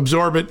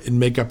 absorb it, and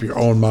make up your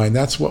own mind.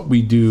 That's what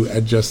we do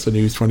at Just the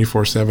News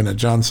 24/7 at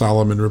John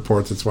Solomon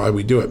Reports. That's why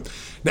we do it.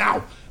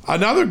 Now,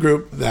 another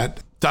group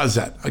that does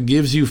that,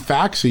 gives you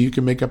facts so you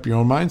can make up your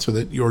own mind so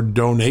that your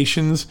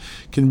donations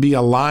can be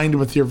aligned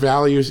with your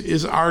values,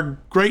 is our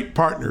great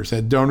partners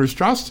at Donors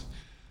Trust.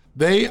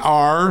 They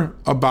are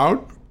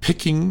about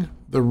picking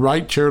the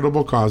right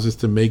charitable causes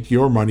to make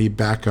your money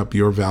back up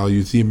your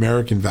values, the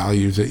American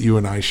values that you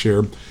and I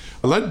share.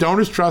 Let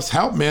Donors Trust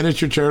help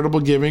manage your charitable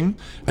giving.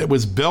 It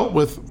was built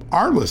with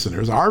our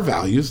listeners, our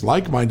values,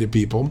 like-minded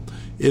people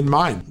in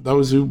mind,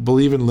 those who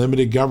believe in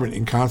limited government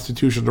and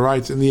constitutional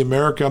rights in the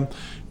America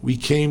we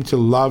came to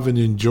love and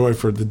enjoy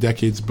for the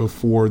decades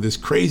before this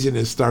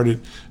craziness started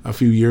a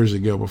few years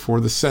ago, before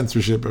the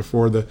censorship,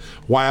 before the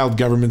wild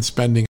government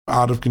spending,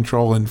 out of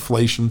control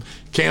inflation,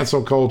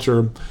 cancel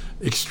culture,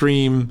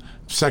 extreme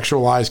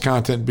sexualized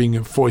content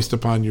being foisted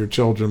upon your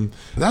children.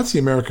 That's the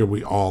America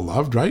we all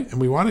loved, right? And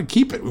we want to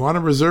keep it. We want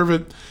to reserve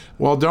it.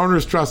 Well,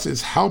 Donors Trust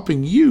is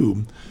helping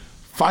you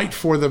fight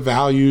for the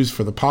values,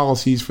 for the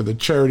policies, for the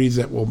charities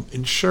that will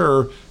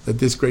ensure that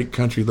this great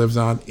country lives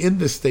on in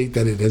the state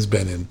that it has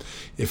been in.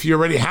 If you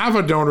already have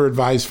a donor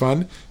advised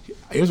fund,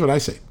 here's what I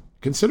say.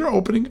 Consider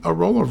opening a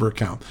rollover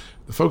account.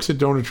 The folks at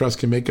Donor Trust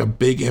can make a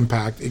big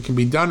impact. It can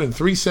be done in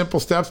 3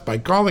 simple steps by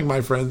calling my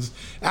friends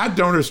at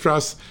Donors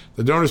Trust.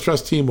 The Donors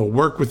Trust team will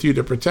work with you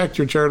to protect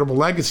your charitable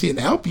legacy and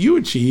help you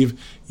achieve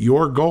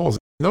your goals.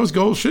 And those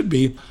goals should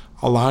be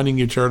aligning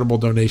your charitable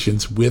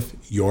donations with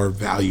your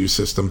value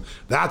system.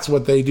 That's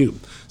what they do.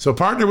 So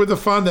partner with a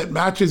fund that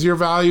matches your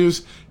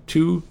values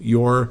to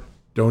your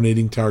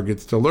donating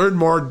targets. To learn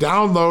more,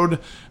 download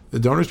the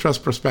Donors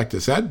Trust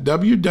prospectus at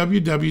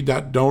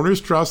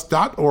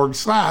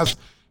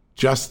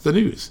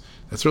www.donorstrust.org/justthenews.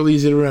 That's really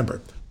easy to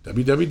remember.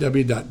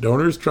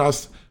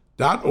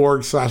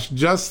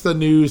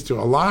 www.donorstrust.org/justthenews to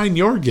align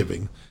your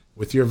giving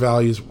with your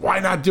values. Why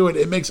not do it?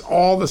 It makes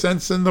all the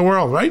sense in the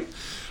world, right?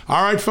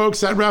 All right,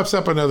 folks, that wraps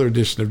up another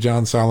edition of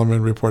John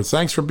Solomon Reports.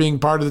 Thanks for being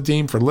part of the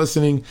team, for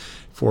listening,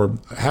 for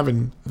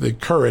having the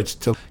courage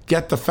to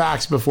get the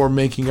facts before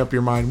making up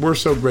your mind. We're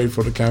so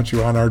grateful to count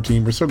you on our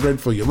team. We're so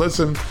grateful you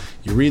listen,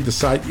 you read the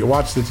site, you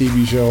watch the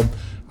TV show.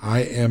 I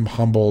am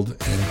humbled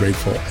and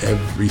grateful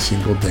every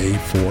single day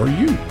for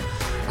you.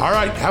 All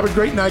right, have a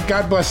great night.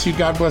 God bless you.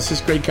 God bless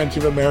this great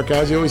country of America,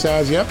 as he always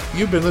has. Yep,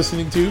 you've been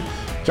listening to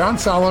John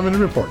Solomon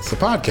Reports, the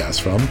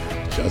podcast from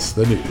Just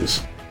the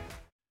News.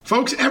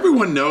 Folks,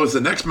 everyone knows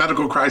the next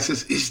medical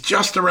crisis is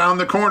just around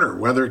the corner,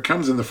 whether it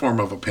comes in the form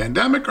of a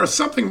pandemic or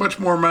something much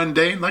more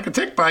mundane like a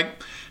tick bite.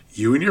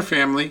 you and your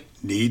family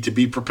need to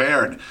be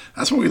prepared.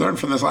 That's what we learned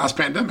from this last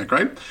pandemic,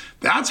 right?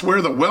 That's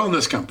where the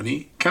Wellness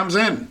Company comes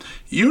in.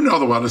 You know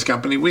the Wellness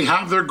Company. We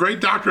have their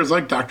great doctors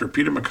like Dr.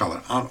 Peter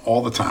McCullough on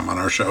all the time on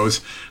our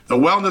shows. The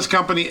Wellness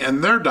Company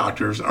and their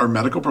doctors are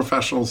medical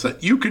professionals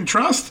that you can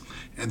trust,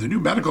 and the new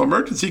medical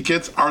emergency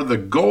kits are the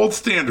gold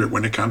standard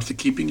when it comes to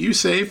keeping you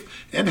safe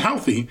and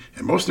healthy,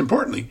 and most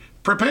importantly,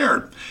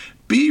 prepared.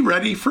 Be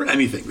ready for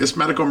anything. This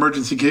medical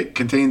emergency kit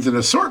contains an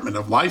assortment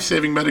of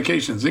life-saving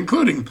medications,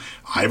 including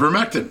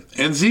ivermectin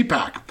and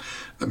Z-Pak.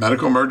 The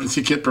medical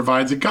emergency kit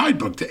provides a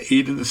guidebook to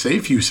aid in the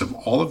safe use of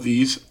all of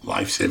these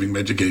life-saving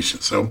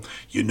medications, so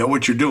you know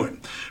what you're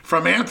doing.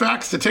 From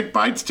anthrax to tick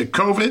bites to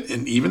COVID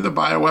and even the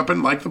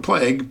bioweapon like the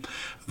plague,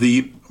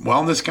 the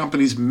Wellness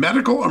Company's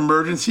medical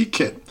emergency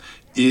kit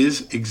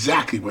is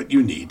exactly what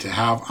you need to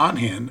have on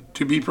hand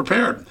to be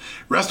prepared.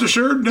 Rest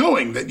assured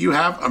knowing that you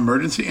have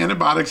emergency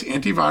antibiotics,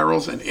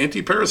 antivirals, and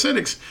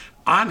antiparasitics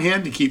on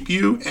hand to keep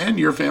you and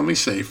your family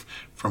safe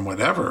from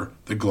whatever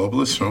the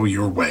globalists throw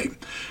your way.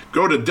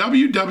 Go to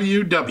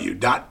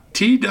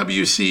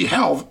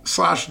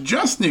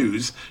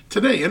www.twchealth.com/justnews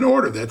today and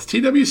order. That's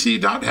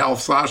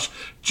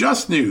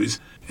twc.health/justnews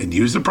and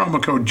use the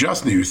promo code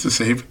JUSTNEWS to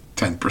save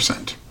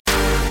 10%.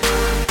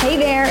 Hey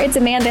there, it's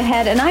Amanda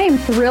Head, and I am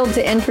thrilled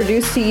to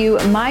introduce to you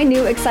my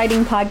new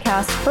exciting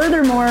podcast,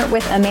 Furthermore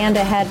with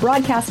Amanda Head,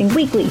 broadcasting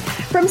weekly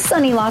from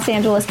sunny Los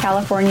Angeles,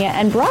 California,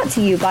 and brought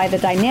to you by the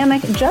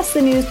dynamic Just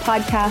the News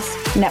Podcast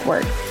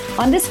Network.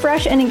 On this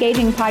fresh and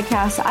engaging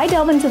podcast, I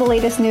delve into the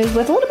latest news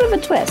with a little bit of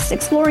a twist,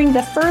 exploring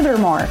the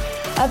furthermore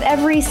of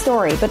every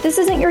story. But this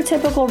isn't your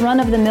typical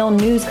run-of-the-mill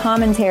news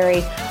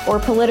commentary or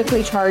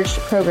politically charged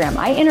program.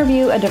 I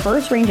interview a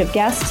diverse range of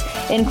guests,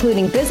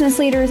 including business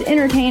leaders,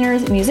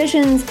 entertainers,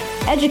 musicians,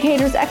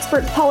 educators,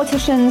 experts,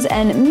 politicians,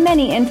 and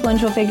many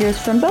influential figures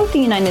from both the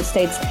United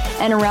States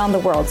and around the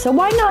world. So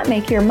why not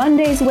make your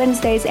Mondays,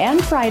 Wednesdays,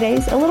 and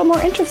Fridays a little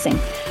more interesting?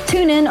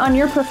 Tune in on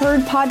your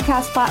preferred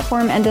podcast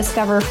platform and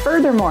discover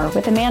Furthermore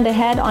with Amanda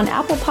Head on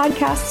Apple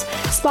Podcasts,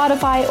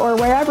 Spotify, or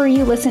wherever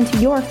you listen to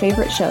your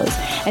favorite shows.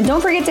 And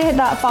don't forget to hit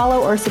that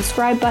follow or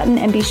subscribe button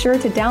and be sure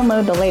to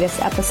download the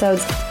latest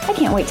episodes. I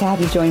can't wait to have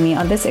you join me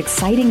on this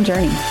exciting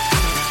journey.